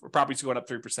know, if your property's going up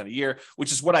 3% a year,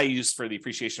 which is what I use for the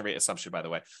appreciation rate assumption, by the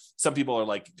way. Some people are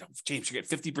like, James, you get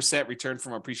 50% return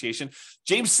from appreciation.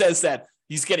 James says that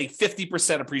he's getting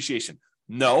 50% appreciation.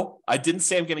 No, I didn't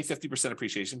say I'm getting 50%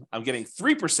 appreciation. I'm getting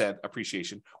 3%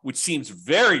 appreciation, which seems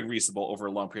very reasonable over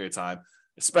a long period of time,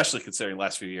 especially considering the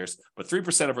last few years. But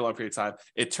 3% over a long period of time,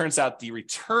 it turns out the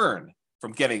return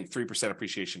from getting 3%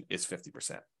 appreciation is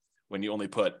 50% when you only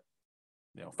put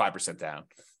 5% down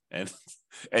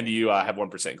and you have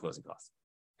 1% in closing costs.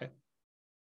 Okay.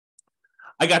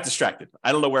 I got distracted.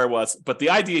 I don't know where I was, but the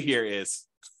idea here is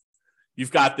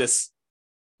you've got this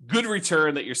good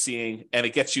return that you're seeing, and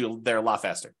it gets you there a lot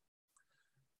faster.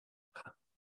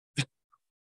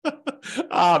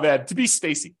 Man, to be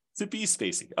spacey.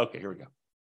 Okay, here we go.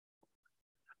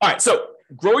 All right, so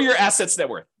grow your assets net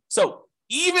worth. So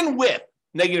even with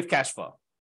negative cash flow,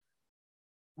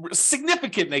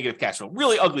 significant negative cash flow,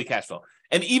 really ugly cash flow,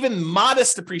 and even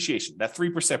modest depreciation, that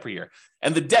 3% per year,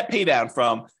 and the debt pay down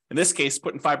from, in this case,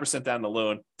 putting 5% down the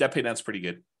loan, debt pay down is pretty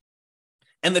good.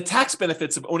 And the tax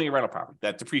benefits of owning a rental property,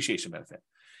 that depreciation benefit,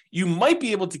 you might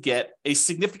be able to get a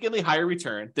significantly higher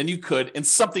return than you could in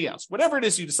something else. Whatever it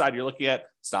is you decide you're looking at,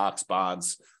 stocks,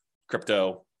 bonds,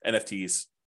 crypto, NFTs,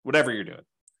 whatever you're doing.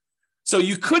 So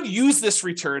you could use this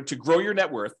return to grow your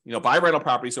net worth, buy rental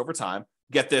properties over time,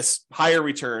 get this higher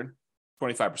return,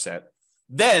 25%.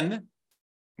 Then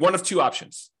one of two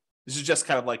options. This is just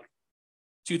kind of like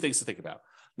two things to think about.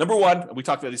 Number one, and we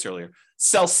talked about these earlier,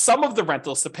 sell some of the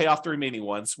rentals to pay off the remaining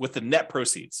ones with the net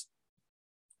proceeds.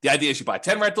 The idea is you buy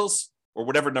 10 rentals or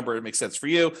whatever number makes sense for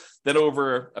you. Then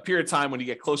over a period of time, when you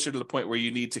get closer to the point where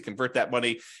you need to convert that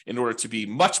money in order to be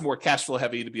much more cash flow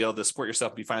heavy, to be able to support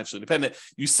yourself and be financially independent,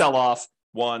 you sell off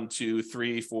 1, 2,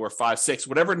 3, 4, 5, 6,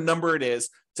 whatever number it is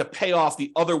to pay off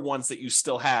the other ones that you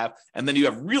still have. And then you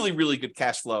have really, really good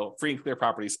cash flow, free and clear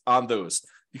properties on those.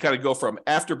 You kind of go from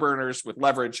afterburners with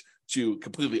leverage to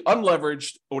completely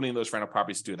unleveraged owning those rental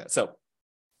properties to do that. So,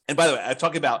 and by the way, I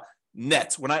talk about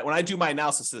net. When I do my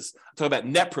analysis, I talk about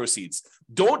net proceeds.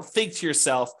 Don't think to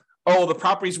yourself, oh, the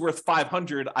property's worth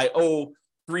 $500, I owe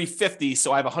 $350,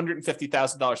 so I have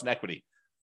 $150,000 in equity.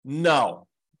 No,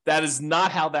 that is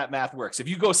not how that math works. If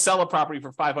you go sell a property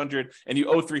for $500 and you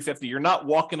owe $350, you're not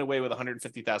walking away with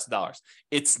 $150,000.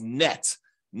 It's net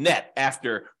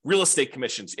after real estate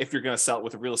commissions. If you're going to sell it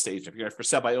with a real estate agent, if you're going to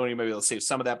sell by owning, maybe they'll save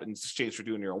some of that in exchange for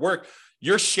doing your own work.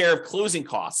 Your share of closing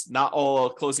costs, not all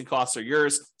closing costs are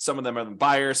yours. Some of them are the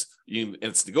buyers.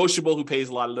 It's negotiable who pays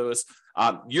a lot of those.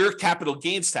 Your capital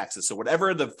gains taxes. So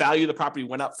whatever the value of the property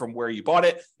went up from where you bought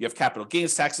it, you have capital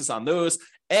gains taxes on those.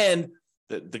 And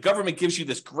the government gives you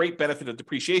this great benefit of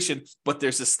depreciation, but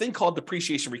there's this thing called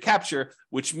depreciation recapture,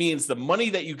 which means the money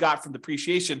that you got from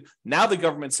depreciation, now the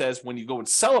government says when you go and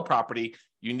sell a property,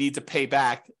 you need to pay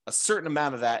back a certain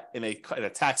amount of that in a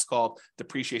tax called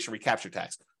depreciation recapture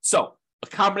tax. So a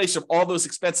combination of all those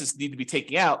expenses need to be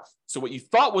taken out. So what you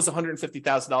thought was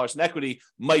 $150,000 in equity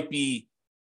might be,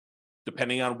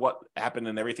 depending on what happened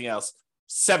and everything else,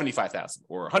 $75,000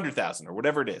 or $100,000 or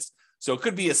whatever it is. So it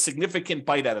could be a significant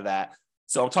bite out of that.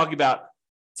 So I'm talking about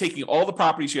taking all the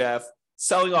properties you have,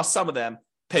 selling off some of them,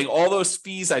 paying all those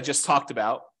fees I just talked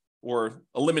about, or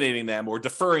eliminating them or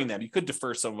deferring them. You could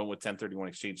defer some of them with 1031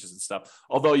 exchanges and stuff,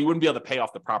 although you wouldn't be able to pay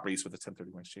off the properties with a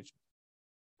 1031 exchange.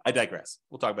 I digress.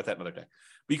 We'll talk about that another day.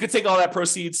 But you could take all that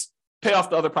proceeds, pay off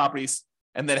the other properties,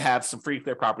 and then have some free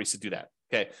clear properties to do that.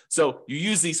 Okay. So you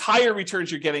use these higher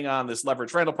returns you're getting on this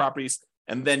leveraged rental properties,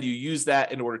 and then you use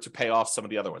that in order to pay off some of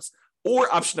the other ones.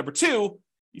 Or option number two,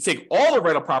 you take all the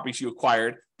rental properties you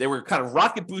acquired, they were kind of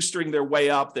rocket boostering their way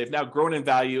up. They've now grown in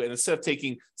value. And instead of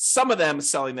taking some of them,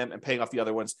 selling them and paying off the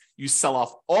other ones, you sell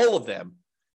off all of them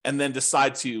and then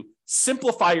decide to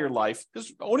simplify your life,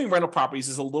 because owning rental properties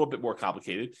is a little bit more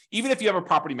complicated. Even if you have a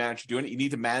property manager doing it, you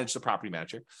need to manage the property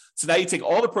manager. So now you take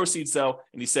all the proceeds though,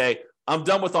 and you say, I'm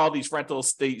done with all these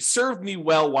rentals. They served me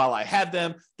well while I had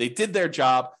them. They did their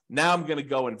job. Now I'm going to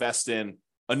go invest in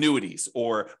annuities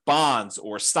or bonds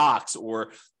or stocks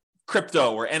or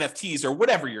crypto or NFTs or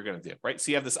whatever you're going to do, right?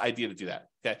 So you have this idea to do that,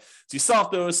 okay? So you sell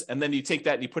off those, and then you take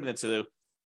that and you put it into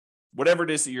whatever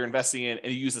it is that you're investing in,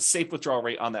 and you use a safe withdrawal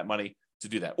rate on that money to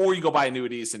do that. Or you go buy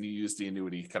annuities and you use the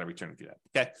annuity kind of return to do that.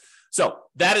 Okay. So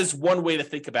that is one way to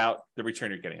think about the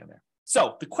return you're getting on there.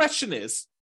 So the question is,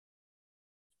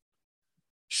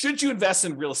 should you invest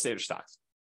in real estate or stocks?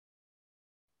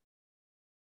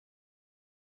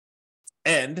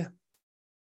 And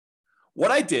what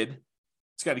I did,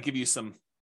 it's got to give you some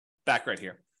background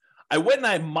here. I went and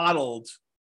I modeled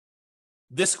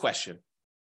this question.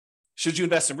 Should you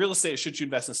invest in real estate or should you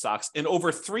invest in stocks in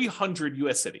over 300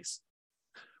 US cities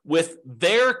with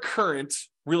their current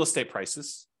real estate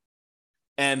prices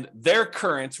and their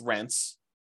current rents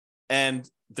and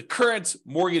the current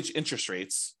mortgage interest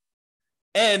rates.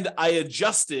 And I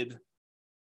adjusted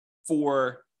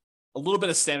for a little bit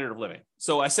of standard of living.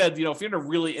 So I said, if you're in a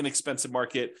really inexpensive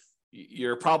market,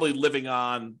 you're probably living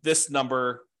on this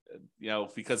number,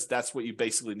 because that's what you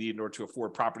basically need in order to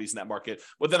afford properties in that market.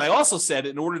 But then I also said,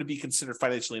 in order to be considered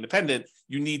financially independent,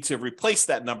 you need to replace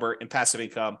that number in passive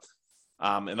income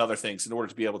and other things in order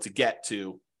to be able to get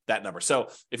to that number. So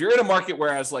if you're in a market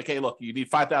where I was like, hey, look, you need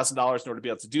 $5,000 in order to be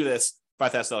able to do this,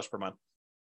 $5,000 per month,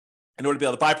 in order to be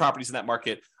able to buy properties in that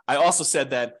market, I also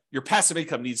said that your passive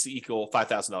income needs to equal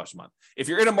 $5,000 a month. If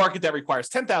you're in a market that requires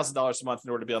 $10,000 a month in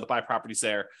order to be able to buy properties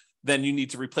there, then you need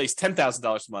to replace $10,000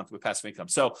 a month with passive income.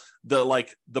 So the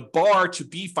bar to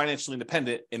be financially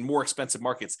independent in more expensive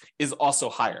markets is also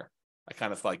higher. I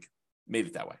kind of made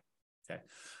it that way. Okay.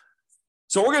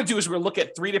 So what we're going to do is we're going to look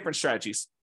at 3 different strategies.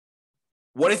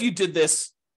 What if you did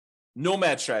this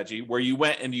nomad strategy where you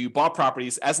went and you bought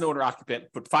properties as an owner occupant,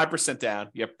 put 5% down,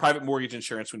 you have private mortgage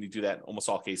insurance when you do that in almost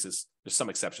all cases. There's some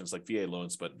exceptions like VA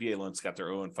loans, but VA loans got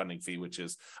their own funding fee, which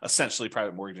is essentially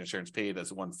private mortgage insurance paid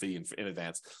as one fee in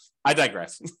advance. I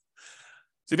digress.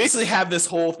 So you basically have this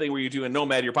whole thing where you're doing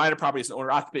nomad, you're buying a property as an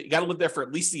owner occupant, you got to live there for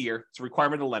at least a year. It's a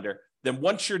requirement of the lender. Then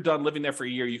once you're done living there for a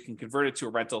year, you can convert it to a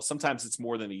rental. Sometimes it's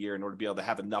more than a year in order to be able to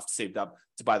have enough saved up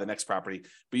to buy the next property.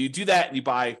 But you do that and you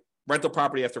buy rental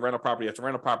property after rental property after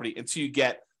rental property until you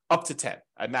get up to 10.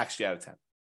 I maxed you out of 10.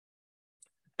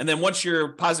 And then once your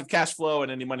positive cash flow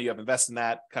and any money you have invested in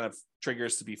that kind of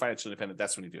triggers to be financially independent,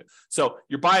 that's when you do it. So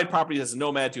you're buying properties as a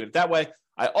nomad, doing it that way.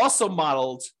 I also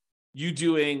modeled you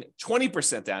doing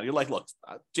 20% down. You're like, look,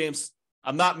 James,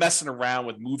 I'm not messing around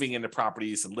with moving into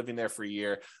properties and living there for a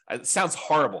year. It sounds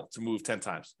horrible to move 10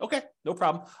 times. Okay, no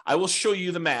problem. I will show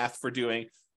you the math for doing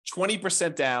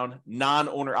 20% down,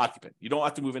 non-owner occupant. You don't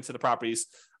have to move into the properties.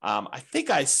 I think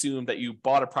I assumed that you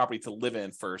bought a property to live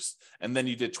in first, and then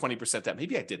you did 20% down.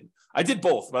 Maybe I didn't. I did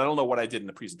both, but I don't know what I did in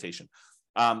the presentation.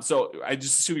 So I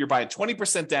just assume you're buying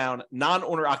 20% down,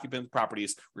 non-owner occupant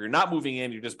properties where you're not moving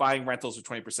in, you're just buying rentals with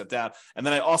 20% down. And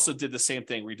then I also did the same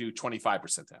thing where you do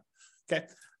 25% down. Okay.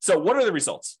 So what are the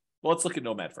results? Well, let's look at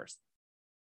Nomad first.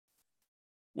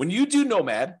 When you do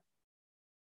Nomad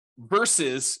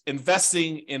versus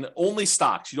investing in only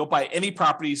stocks, you don't buy any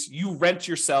properties, you rent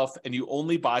yourself and you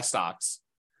only buy stocks.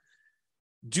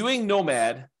 Doing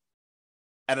Nomad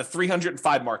at a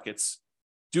 305 markets,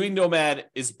 doing Nomad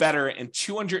is better in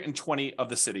 220 of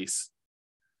the cities.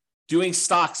 Doing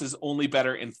stocks is only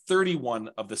better in 31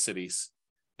 of the cities.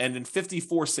 And in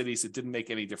 54 cities, it didn't make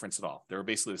any difference at all. They were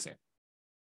basically the same.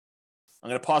 I'm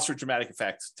going to pause for dramatic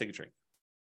effect. Take a drink.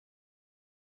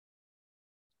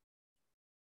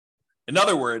 In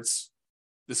other words,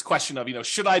 this question of,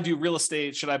 should I do real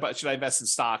estate? Should I invest in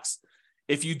stocks?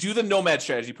 If you do the Nomad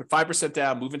strategy, put 5%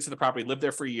 down, move into the property, live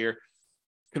there for a year,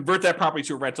 convert that property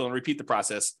to a rental and repeat the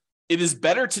process, it is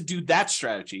better to do that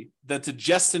strategy than to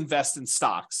just invest in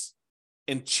stocks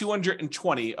in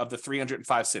 220 of the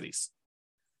 305 cities.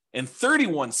 In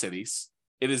 31 cities,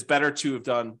 it is better to have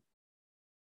done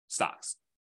stocks.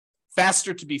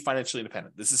 Faster to be financially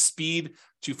independent. This is speed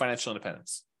to financial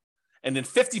independence. And in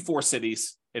 54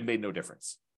 cities, it made no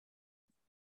difference.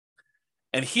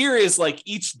 And here is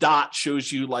each dot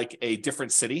shows you a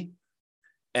different city.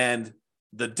 And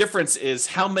the difference is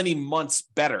how many months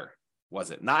better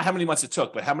was it? Not how many months it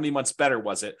took, but how many months better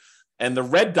was it? And the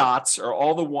red dots are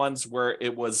all the ones where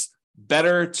it was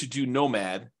better to do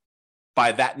Nomad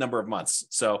by that number of months.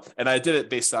 So, and I did it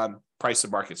based on price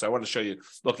of market. So I want to show you,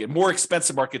 look, in more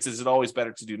expensive markets, is it always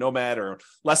better to do Nomad, or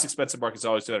less expensive markets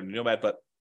always better to do Nomad? But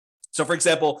so for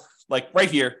example,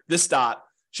 right here, this dot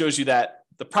shows you that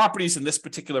the properties in this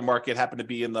particular market happen to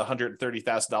be in the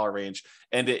 $130,000 range.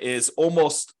 And it is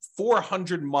almost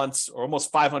 400 months or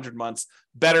almost 500 months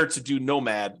better to do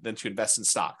Nomad than to invest in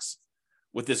stocks.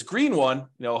 With this green one,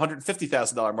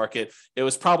 $150,000 market, it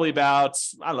was probably about,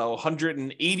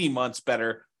 180 months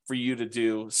better for you to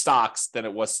do stocks than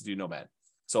it was to do Nomad.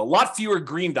 So a lot fewer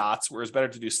green dots, where it's better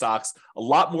to do stocks, a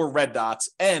lot more red dots.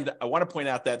 And I want to point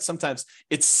out that sometimes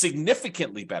it's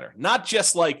significantly better, not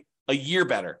just like a year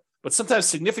better, but sometimes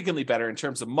significantly better in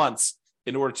terms of months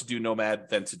in order to do Nomad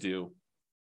than to do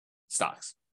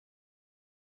stocks.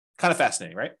 Kind of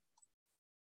fascinating, right?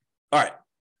 All right.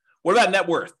 What about net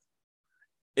worth?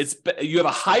 You have a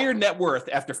higher net worth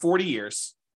after 40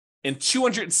 years in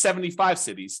 275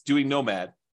 cities doing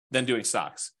Nomad than doing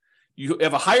stocks. You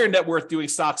have a higher net worth doing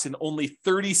stocks in only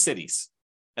 30 cities.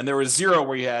 And there was 0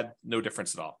 where you had no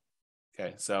difference at all.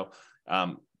 Okay. So,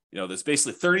 there's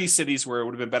basically 30 cities where it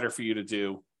would have been better for you to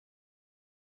do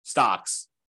stocks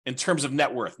in terms of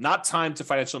net worth, not time to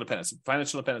financial independence.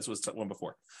 Financial independence was one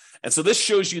before. And so this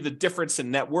shows you the difference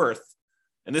in net worth.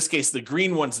 In this case, the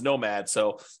green one's Nomad.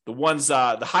 So the ones,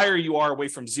 the higher you are away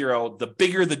from 0, the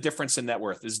bigger the difference in net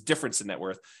worth is difference in net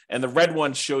worth. And the red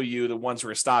ones show you the ones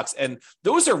where stocks, and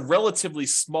those are relatively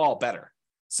small better.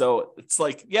 So it's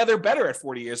like, yeah, they're better at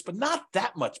 40 years, but not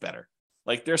that much better.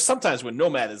 Like there's sometimes when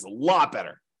Nomad is a lot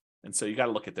better. And so you got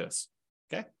to look at this.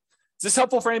 Okay. Is this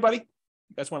helpful for anybody?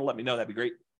 You guys want to let me know? That'd be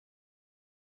great.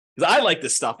 Because I like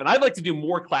this stuff and I'd like to do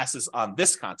more classes on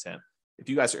this content if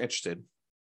you guys are interested.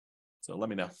 So let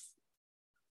me know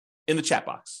in the chat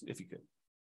box, if you could,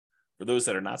 for those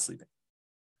that are not sleeping.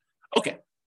 Okay.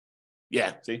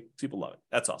 Yeah. See, people love it.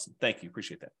 That's awesome. Thank you.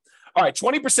 Appreciate that. All right.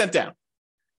 20% down.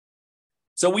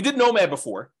 So we did Nomad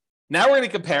before. Now we're going to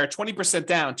compare 20%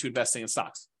 down to investing in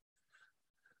stocks.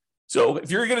 So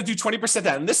if you're going to do 20%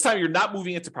 down, and this time you're not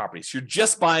moving into properties, you're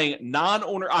just buying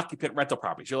non-owner occupant rental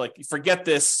properties. You're like, forget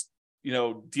this,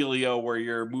 dealio where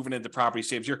you're moving into properties,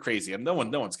 James, you're crazy. And no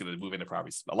one's going to move into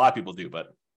properties. A lot of people do, but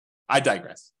I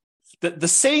digress. The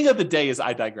saying of the day is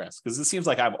I digress, because it seems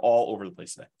like I'm all over the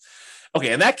place today.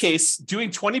 Okay. In that case,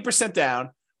 doing 20% down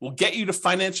will get you to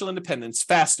financial independence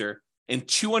faster in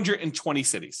 220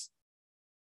 cities.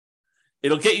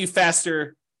 It'll get you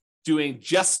faster doing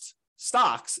just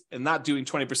stocks and not doing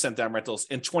 20% down rentals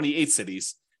in 28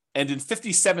 cities. And in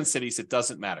 57 cities, it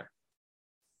doesn't matter.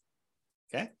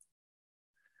 Okay.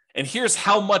 And here's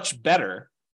how much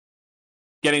better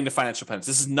getting to financial independence.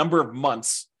 This is number of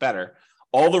months better.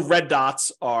 All the red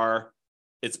dots are,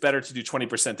 it's better to do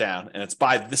 20% down, and it's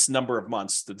by this number of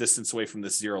months, the distance away from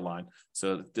this 0 line.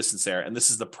 So the distance there. And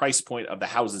this is the price point of the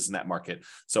houses in that market.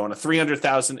 So on a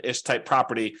 300,000-ish type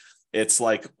property, it's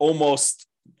like almost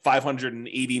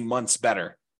 580 months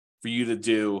better for you to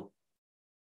do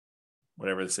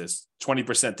whatever this is,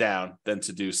 20% down than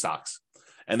to do stocks.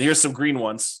 And here's some green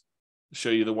ones to show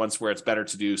you the ones where it's better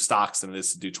to do stocks than it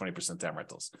is to do 20% down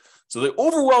rentals. So the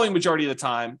overwhelming majority of the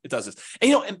time it does this.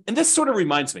 And and this sort of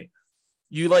reminds me,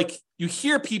 you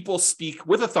hear people speak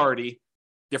with authority,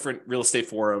 different real estate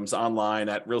forums, online,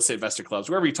 at real estate investor clubs,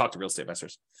 wherever you talk to real estate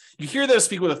investors. You hear them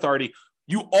speak with authority.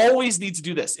 You always need to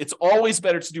do this. It's always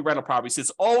better to do rental properties.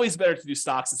 It's always better to do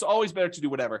stocks. It's always better to do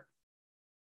whatever.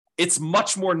 It's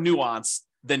much more nuanced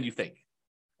than you think,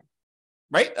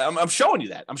 right? I'm showing you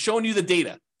that. I'm showing you the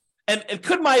data. And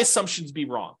could my assumptions be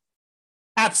wrong?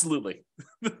 Absolutely.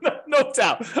 No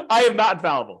doubt. I am not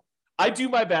infallible. I do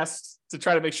my best to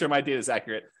try to make sure my data is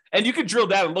accurate. And you can drill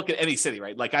down and look at any city,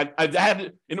 right? Like I've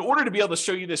had, in order to be able to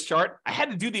show you this chart, I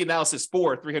had to do the analysis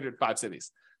for 305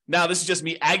 cities. Now, this is just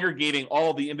me aggregating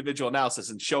all the individual analysis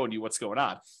and showing you what's going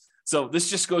on. So this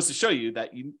just goes to show you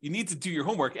that you need to do your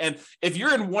homework. And if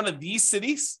you're in one of these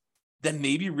cities, then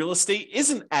maybe real estate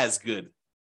isn't as good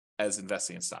as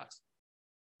investing in stocks,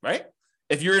 right?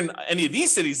 If you're in any of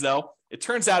these cities, though, it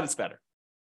turns out it's better.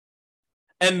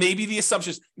 And maybe the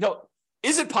assumptions,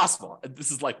 is it possible?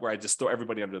 This is like where I just throw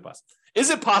everybody under the bus. Is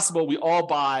it possible we all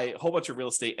buy a whole bunch of real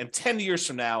estate and 10 years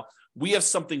from now, we have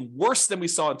something worse than we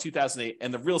saw in 2008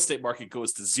 and the real estate market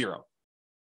goes to 0?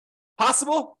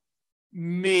 Possible?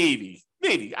 Maybe.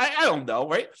 I don't know,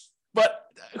 right? But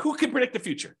who can predict the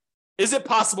future? Is it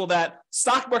possible that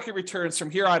stock market returns from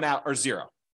here on out are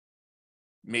 0?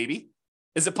 Maybe.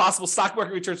 Is it possible stock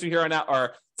market returns from here on out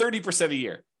are 30% a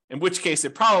year? In which case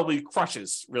it probably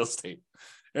crushes real estate.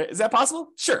 Is that possible?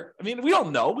 Sure. I mean, we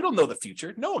don't know. We don't know the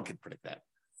future. No one can predict that.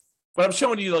 But I'm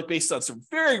showing you based on some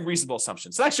very reasonable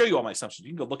assumptions. So I show you all my assumptions.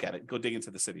 You can go look at it, go dig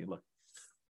into the city and look.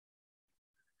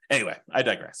 Anyway, I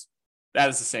digress. That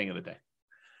is the saying of the day.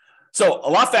 So a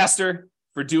lot faster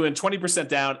for doing 20%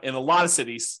 down in a lot of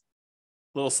cities,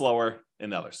 a little slower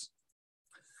in others.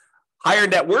 Higher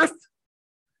net worth.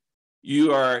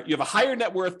 You have a higher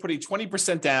net worth putting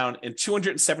 20% down in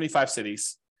 275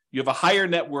 cities. You have a higher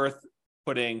net worth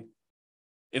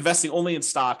investing only in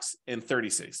stocks in 30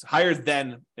 cities, higher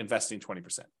than investing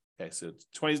 20%. Okay, so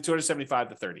 275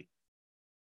 to 30.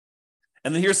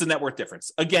 And then here's the net worth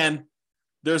difference. Again,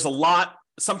 there's a lot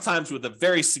sometimes with a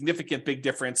very significant big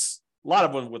difference, a lot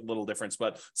of them with little difference,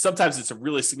 but sometimes it's a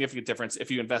really significant difference if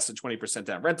you invest in 20%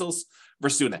 down rentals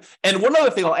versus doing that. And one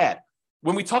other thing I'll add,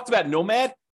 when we talked about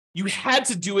Nomad, you had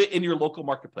to do it in your local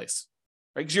marketplace,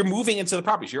 right? Because you're moving into the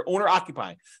properties, you're owner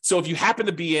occupying. So if you happen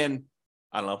to be in,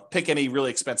 I don't know, pick any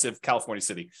really expensive California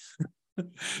city,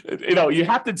 you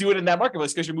have to do it in that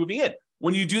marketplace because you're moving in.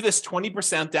 When you do this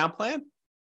 20% down plan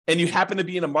and you happen to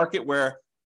be in a market where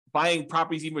buying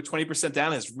properties even with 20%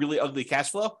 down has really ugly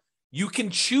cash flow, you can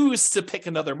choose to pick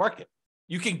another market.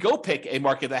 You can go pick a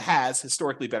market that has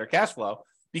historically better cash flow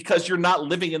because you're not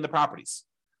living in the properties.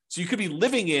 So you could be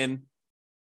living in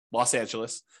Los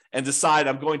Angeles and decide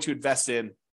I'm going to invest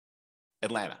in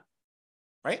Atlanta,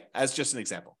 right? As just an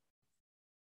example.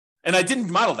 And I didn't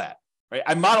model that, right?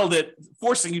 I modeled it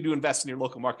forcing you to invest in your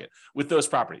local market with those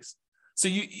properties. So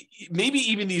you maybe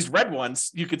even these red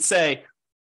ones, you could say,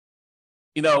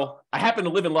 I happen to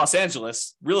live in Los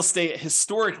Angeles. Real estate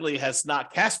historically has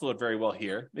not cash flowed very well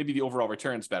here. Maybe the overall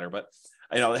return's better, but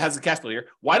it has a cash flow here.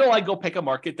 Why don't I go pick a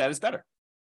market that is better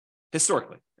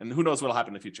historically? And who knows what'll happen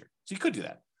in the future. So you could do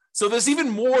that. So there's even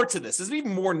more to this. There's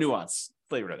even more nuance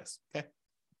flavor to this. Okay.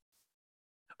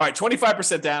 All right,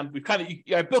 25% down. We've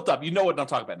I built up. You know what I'm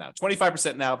talking about now.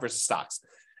 25% now versus stocks.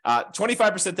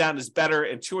 25% down is better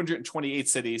in 228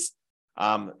 cities.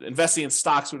 Investing in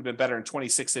stocks would have been better in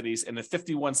 26 cities, and in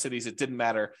 51 cities, it didn't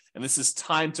matter. And this is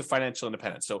time to financial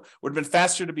independence. So it would have been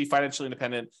faster to be financially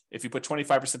independent if you put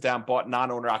 25% down, bought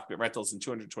non-owner occupant rentals in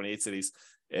 228 cities.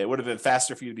 It would have been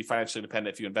faster for you to be financially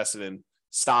independent if you invested in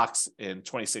stocks in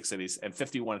 26 cities, and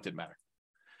 51, it didn't matter.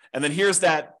 And then here's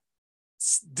that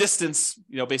distance,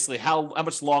 basically how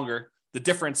much longer the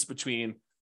difference between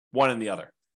one and the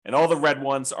other. And all the red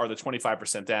ones are the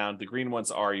 25% down. The green ones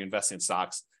are you invest in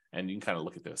stocks. And you can kind of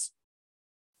look at this.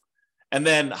 And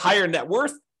then higher net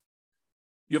worth.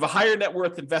 You have a higher net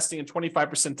worth investing in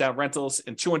 25% down rentals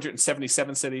in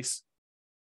 277 cities.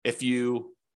 If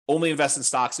you only invest in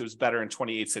stocks, it was better in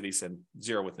 28 cities and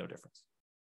 0 with no difference.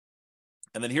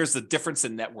 And then here's the difference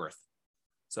in net worth.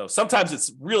 So sometimes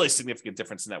it's really significant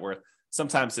difference in net worth.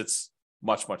 Sometimes it's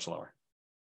much, much lower.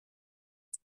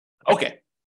 Okay.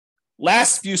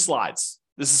 Last few slides.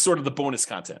 This is sort of the bonus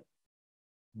content.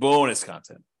 Bonus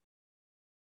content.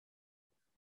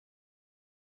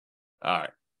 All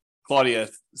right. Claudia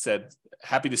said,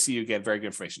 happy to see you again. Very good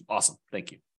information. Awesome.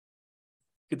 Thank you.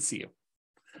 Good to see you.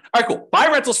 All right, cool. Buy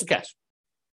rentals for cash.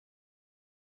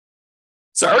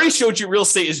 So I already showed you real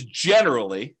estate is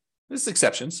generally, there's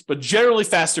exceptions, but generally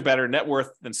faster, better net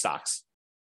worth than stocks.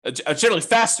 Generally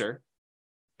faster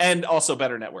and also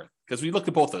better net worth. Because we looked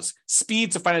at both those.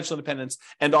 Speed to financial independence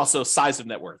and also size of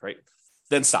net worth, right?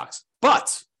 Than stocks.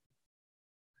 But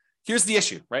here's the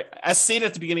issue, right? As stated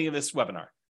at the beginning of this webinar,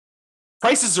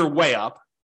 prices are way up,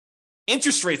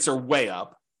 interest rates are way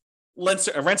up, rents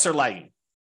are lagging.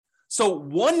 So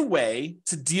one way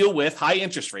to deal with high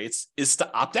interest rates is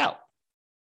to opt out.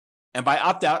 And by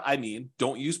opt out, I mean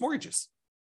don't use mortgages.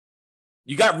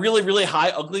 You got really, really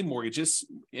high, ugly mortgages,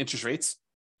 interest rates.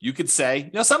 You could say,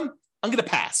 something, I'm going to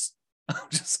pass.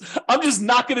 I'm just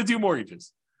not going to do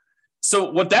mortgages.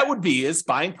 So what that would be is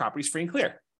buying properties free and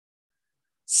clear.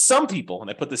 Some people, and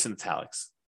I put this in italics,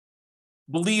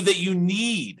 believe that you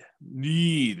need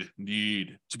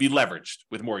to be leveraged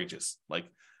with mortgages. Like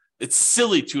it's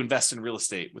silly to invest in real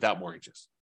estate without mortgages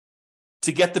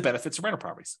to get the benefits of rental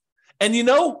properties. And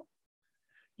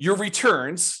your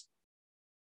returns,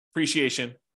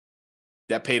 appreciation,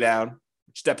 debt pay down,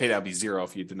 which debt pay down would be 0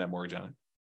 if you didn't have mortgage on it,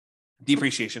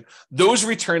 depreciation, those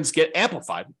returns get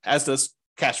amplified, as does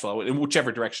cash flow in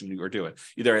whichever direction you are doing,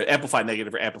 either amplify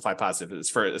negative or amplify positive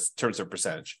in terms of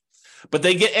percentage. But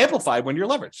they get amplified when you're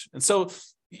leveraged. And so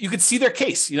you could see their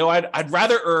case. I'd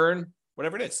rather earn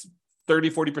whatever it is,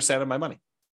 30, 40% of my money.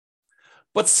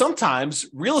 But sometimes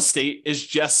real estate is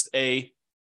just a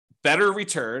better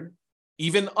return,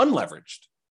 even unleveraged.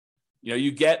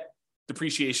 You get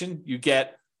depreciation, you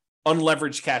get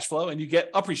unleveraged cash flow, and you get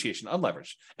appreciation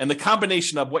unleveraged. And the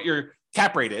combination of what your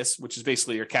cap rate is, which is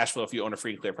basically your cash flow if you own a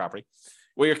free and clear property,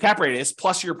 what your cap rate is,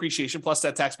 plus your appreciation, plus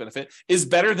that tax benefit, is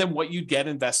better than what you'd get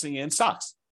investing in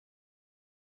stocks.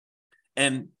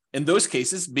 And in those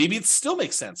cases, maybe it still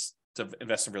makes sense to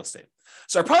invest in real estate.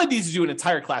 So I probably need to do an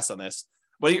entire class on this,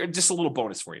 but just a little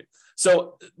bonus for you.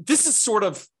 So this is sort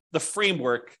of the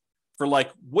framework for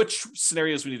which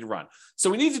scenarios we need to run.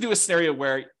 So we need to do a scenario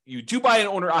where you do buy an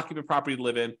owner-occupant property to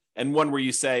live in, and one where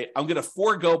you say, I'm going to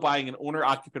forego buying an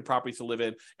owner-occupant property to live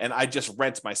in, and I just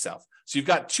rent myself. So you've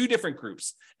got two different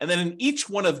groups. And then in each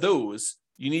one of those,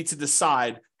 you need to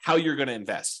decide how you're going to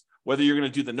invest, whether you're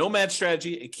going to do the nomad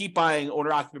strategy and keep buying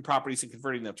owner-occupant properties and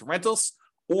converting them to rentals,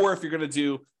 or if you're going to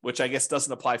do, which I guess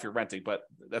doesn't apply if you're renting, but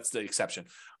that's the exception.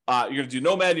 You're going to do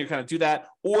nomad, you're kind of do that.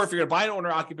 Or if you're going to buy an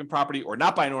owner-occupant property or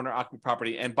not buy an owner-occupant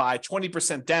property and buy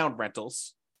 20% down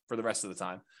rentals for the rest of the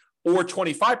time, or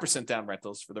 25% down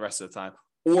rentals for the rest of the time,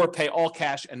 or pay all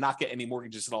cash and not get any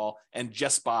mortgages at all and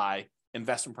just buy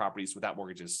investment properties without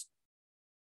mortgages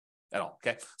at all.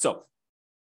 Okay. So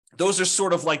those are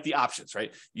sort of like the options,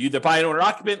 right? You either buy an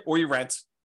owner-occupant or you rent.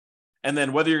 And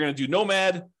then whether you're going to do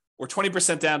nomad or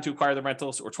 20% down to acquire the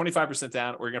rentals or 25%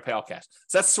 down, or you're going to pay all cash.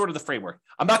 So that's sort of the framework.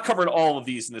 I'm not covering all of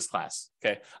these in this class.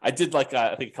 Okay. I did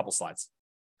I think a couple slides.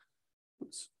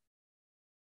 Oops.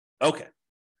 Okay.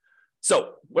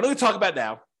 So what I'm going to talk about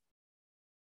now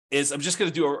is I'm just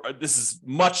going to do this is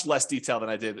much less detail than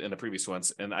I did in the previous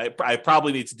ones. And I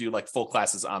probably need to do like full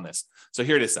classes on this. So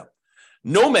here it is though.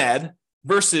 Nomad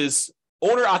versus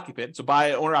owner-occupant, so buy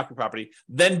an owner-occupant property,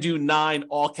 then do 9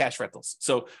 all-cash rentals.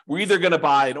 So we're either going to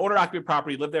buy an owner-occupant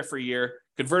property, live there for a year,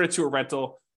 convert it to a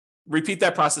rental, repeat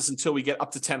that process until we get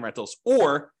up to 10 rentals,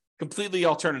 or completely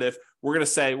alternative, we're going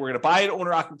to say we're going to buy an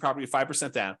owner-occupant property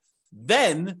 5% down,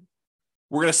 then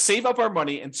we're going to save up our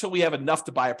money until we have enough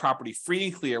to buy a property free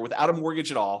and clear without a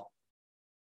mortgage at all.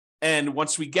 And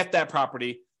once we get that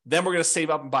property, then we're going to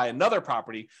save up and buy another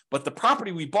property, but the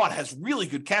property we bought has really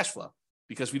good cash flow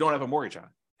because we don't have a mortgage on it,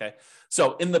 okay?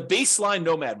 So in the baseline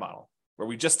nomad model, where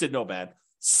we just did nomad,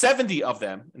 70 of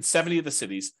them in 70 of the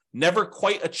cities never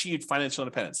quite achieved financial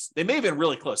independence. They may have been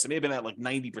really close. They may have been at like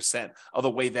 90% of the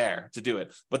way there to do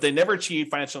it, but they never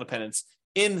achieved financial independence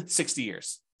in 60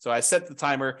 years. So I set the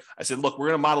timer. I said, look, we're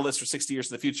going to model this for 60 years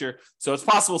in the future. So it's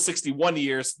possible 61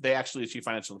 years they actually achieve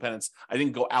financial independence. I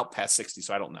didn't go out past 60,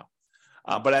 so I don't know.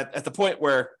 But at the point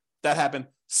where that happened,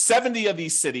 70 of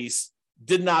these cities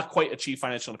did not quite achieve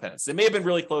financial independence. They may have been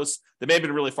really close. They may have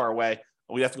been really far away.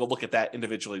 We'd have to go look at that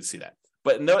individually to see that.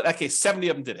 But in that case, 70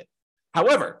 of them did it.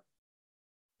 However,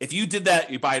 if you did that,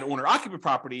 you buy an owner-occupant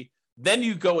property, then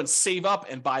you go and save up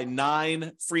and buy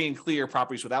 9 free and clear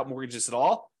properties without mortgages at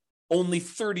all. Only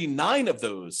 39 of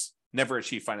those never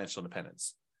achieved financial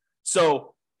independence.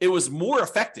 So it was more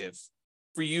effective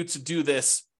for you to do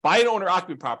this, buy an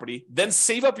owner-occupant property, then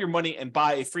save up your money and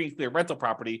buy a free and clear rental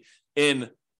property in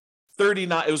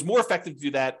 39. It was more effective to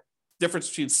do that. Difference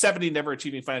between 70 never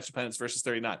achieving financial independence versus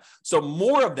 39. So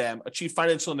more of them achieve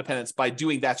financial independence by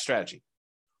doing that strategy,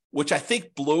 which I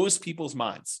think blows people's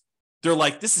minds. They're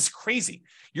like, this is crazy.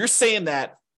 You're saying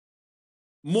that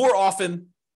more often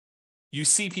you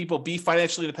see people be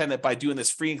financially independent by doing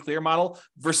this free and clear model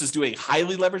versus doing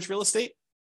highly leveraged real estate?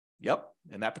 Yep,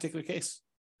 in that particular case,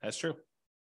 that's true.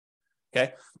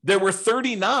 Okay, there were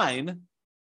 39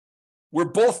 where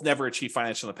both never achieved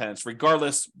financial independence,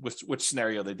 regardless which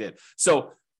scenario they did.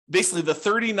 So basically the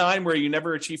 39 where you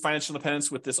never achieve financial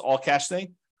independence with this all cash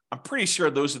thing, I'm pretty sure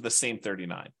those are the same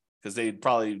 39 because they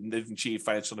probably didn't achieve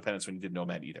financial independence when you did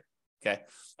nomad either.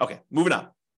 Okay, moving on.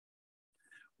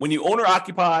 When you own or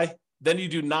occupy, then you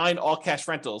do 9 all cash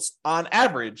rentals. On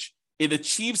average, it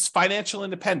achieves financial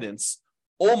independence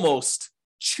almost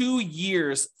 2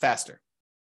 years faster.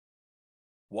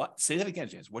 What? Say that again,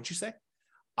 James. What'd you say?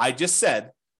 I just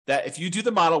said that if you do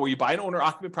the model where you buy an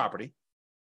owner-occupant property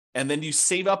and then you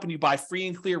save up and you buy free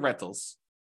and clear rentals,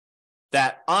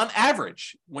 that on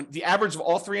average, when the average of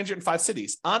all 305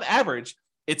 cities, on average,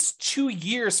 it's 2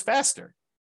 years faster,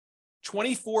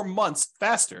 24 months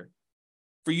faster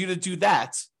for you to do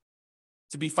that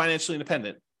to be financially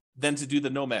independent than to do the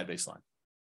nomad baseline.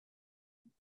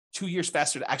 2 years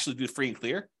faster to actually do free and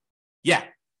clear? Yeah.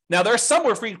 Now, there are some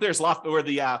where free and clear is a lot, where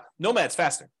the nomad's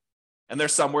faster. And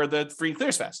there's some where the free and clear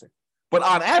is faster. But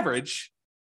on average,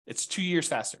 it's 2 years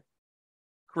faster.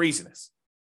 Craziness.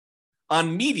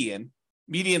 On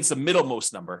median's the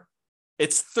middlemost number,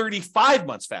 it's 35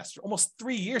 months faster, almost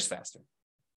 3 years faster.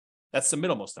 That's the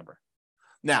middlemost number.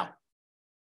 Now,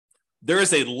 there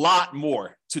is a lot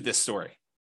more to this story.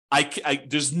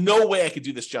 There's no way I could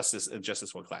do this justice in just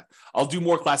this one class. I'll do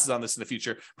more classes on this in the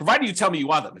future, provided you tell me you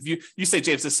want them. If you say,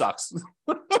 James, this sucks.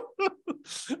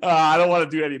 I don't want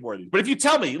to do any more of these. But if you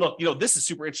tell me, look, this is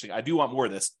super interesting, I do want more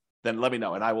of this, then let me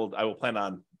know, and I will plan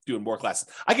on doing more classes.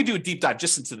 I could do a deep dive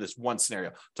just into this one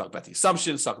scenario, talk about the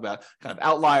assumptions, talk about kind of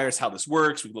outliers, how this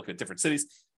works. We look at different cities.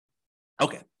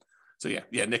 Okay. So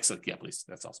yeah, Nick's like, yeah, please.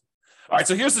 That's awesome. All right.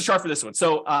 So here's the chart for this one.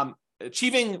 So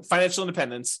achieving financial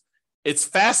independence, it's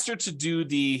faster to do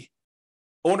the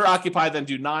owner-occupy than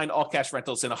do 9 all-cash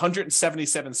rentals in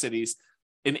 177 cities.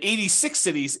 In 86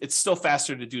 cities, it's still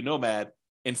faster to do nomad.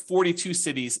 In 42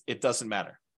 cities, it doesn't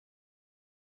matter.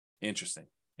 Interesting.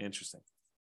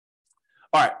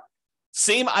 All right.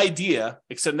 Same idea,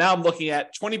 except now I'm looking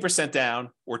at 20% down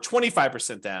or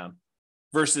 25% down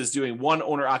versus doing one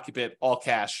owner occupant, all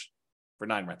cash for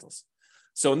 9 rentals.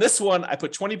 So in this one, I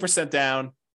put 20%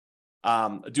 down,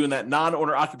 doing that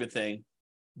non-owner occupant thing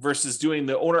versus doing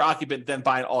the owner occupant, then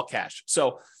buying all cash.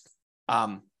 So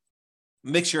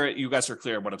make sure you guys are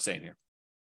clear on what I'm saying here.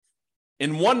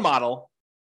 In one model,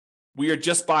 we are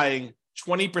just buying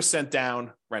 20%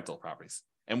 down rental properties.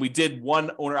 And we did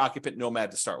one owner occupant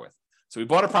nomad to start with. So we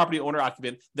bought a property owner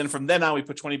occupant. Then from then on, we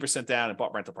put 20% down and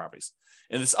bought rental properties.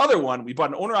 In this other one, we bought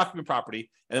an owner occupant property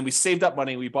and then we saved up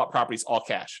money and we bought properties all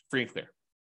cash, free and clear.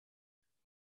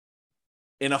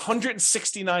 In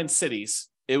 169 cities,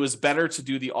 it was better to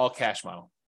do the all cash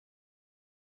model.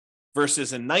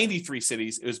 Versus in 93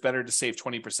 cities, it was better to save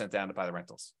 20% down to buy the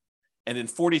rentals. And in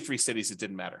 43 cities, it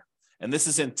didn't matter. And this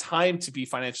is in time to be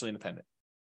financially independent.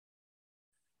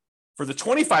 For the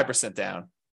 25% down,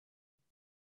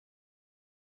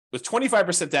 with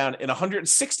 25% down in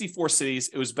 164 cities,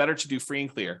 it was better to do free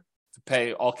and clear, to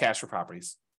pay all cash for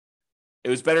properties. It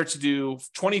was better to do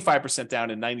 25%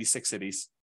 down in 96 cities,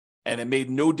 and it made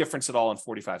no difference at all in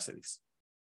 45 cities.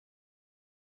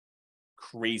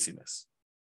 Craziness.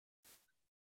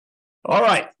 All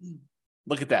right.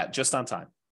 Look at that, just on time.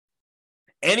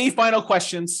 Any final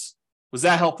questions? Was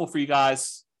that helpful for you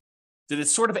guys? Did it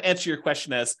sort of answer your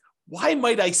question as, why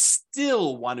might I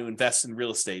still want to invest in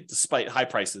real estate despite high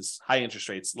prices, high interest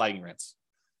rates, lagging rents?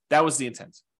 That was the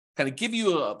intent. Kind of give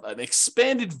you an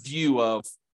expanded view of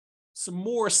some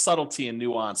more subtlety and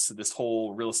nuance to this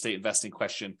whole real estate investing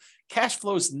question. Cash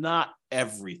flow is not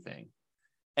everything,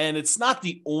 and it's not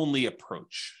the only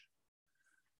approach.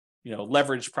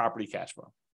 Leverage property cash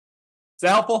flow. Is that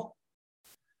helpful?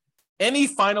 Any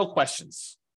final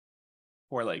questions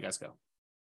before I let you guys go?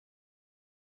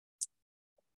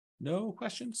 No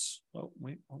questions? Oh,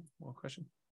 wait, one question.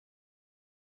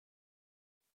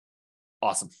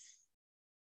 Awesome.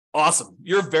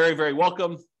 You're very, very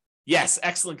welcome. Yes,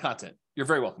 excellent content. You're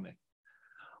very welcome, Nick.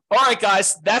 All right,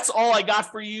 guys, that's all I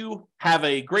got for you. Have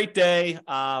a great day.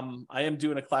 I am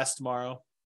doing a class tomorrow,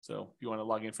 so if you want to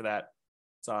log in for that,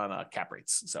 it's on cap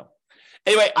rates. So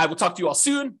anyway, I will talk to you all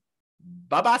soon.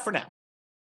 Bye-bye for now.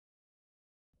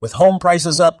 With home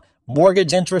prices up,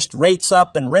 mortgage interest rates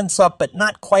up, and rents up, but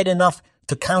not quite enough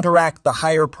to counteract the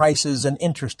higher prices and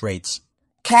interest rates,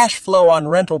 cash flow on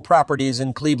rental properties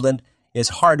in Cleveland is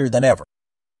harder than ever.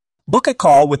 Book a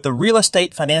call with the Real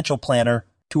Estate Financial Planner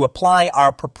to apply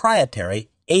our proprietary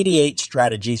 88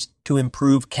 strategies to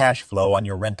improve cash flow on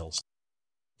your rentals.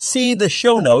 See the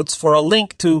show notes for a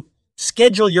link to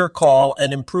schedule your call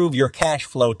and improve your cash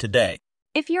flow today.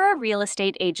 If you're a real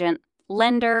estate agent,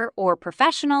 lender, or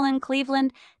professional in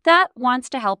Cleveland that wants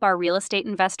to help our real estate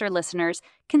investor listeners,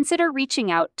 consider reaching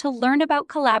out to learn about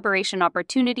collaboration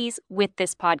opportunities with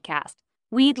this podcast.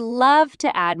 We'd love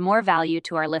to add more value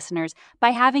to our listeners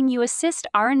by having you assist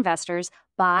our investors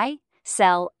buy,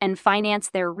 sell, and finance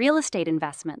their real estate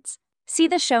investments. See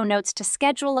the show notes to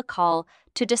schedule a call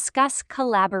to discuss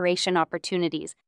collaboration opportunities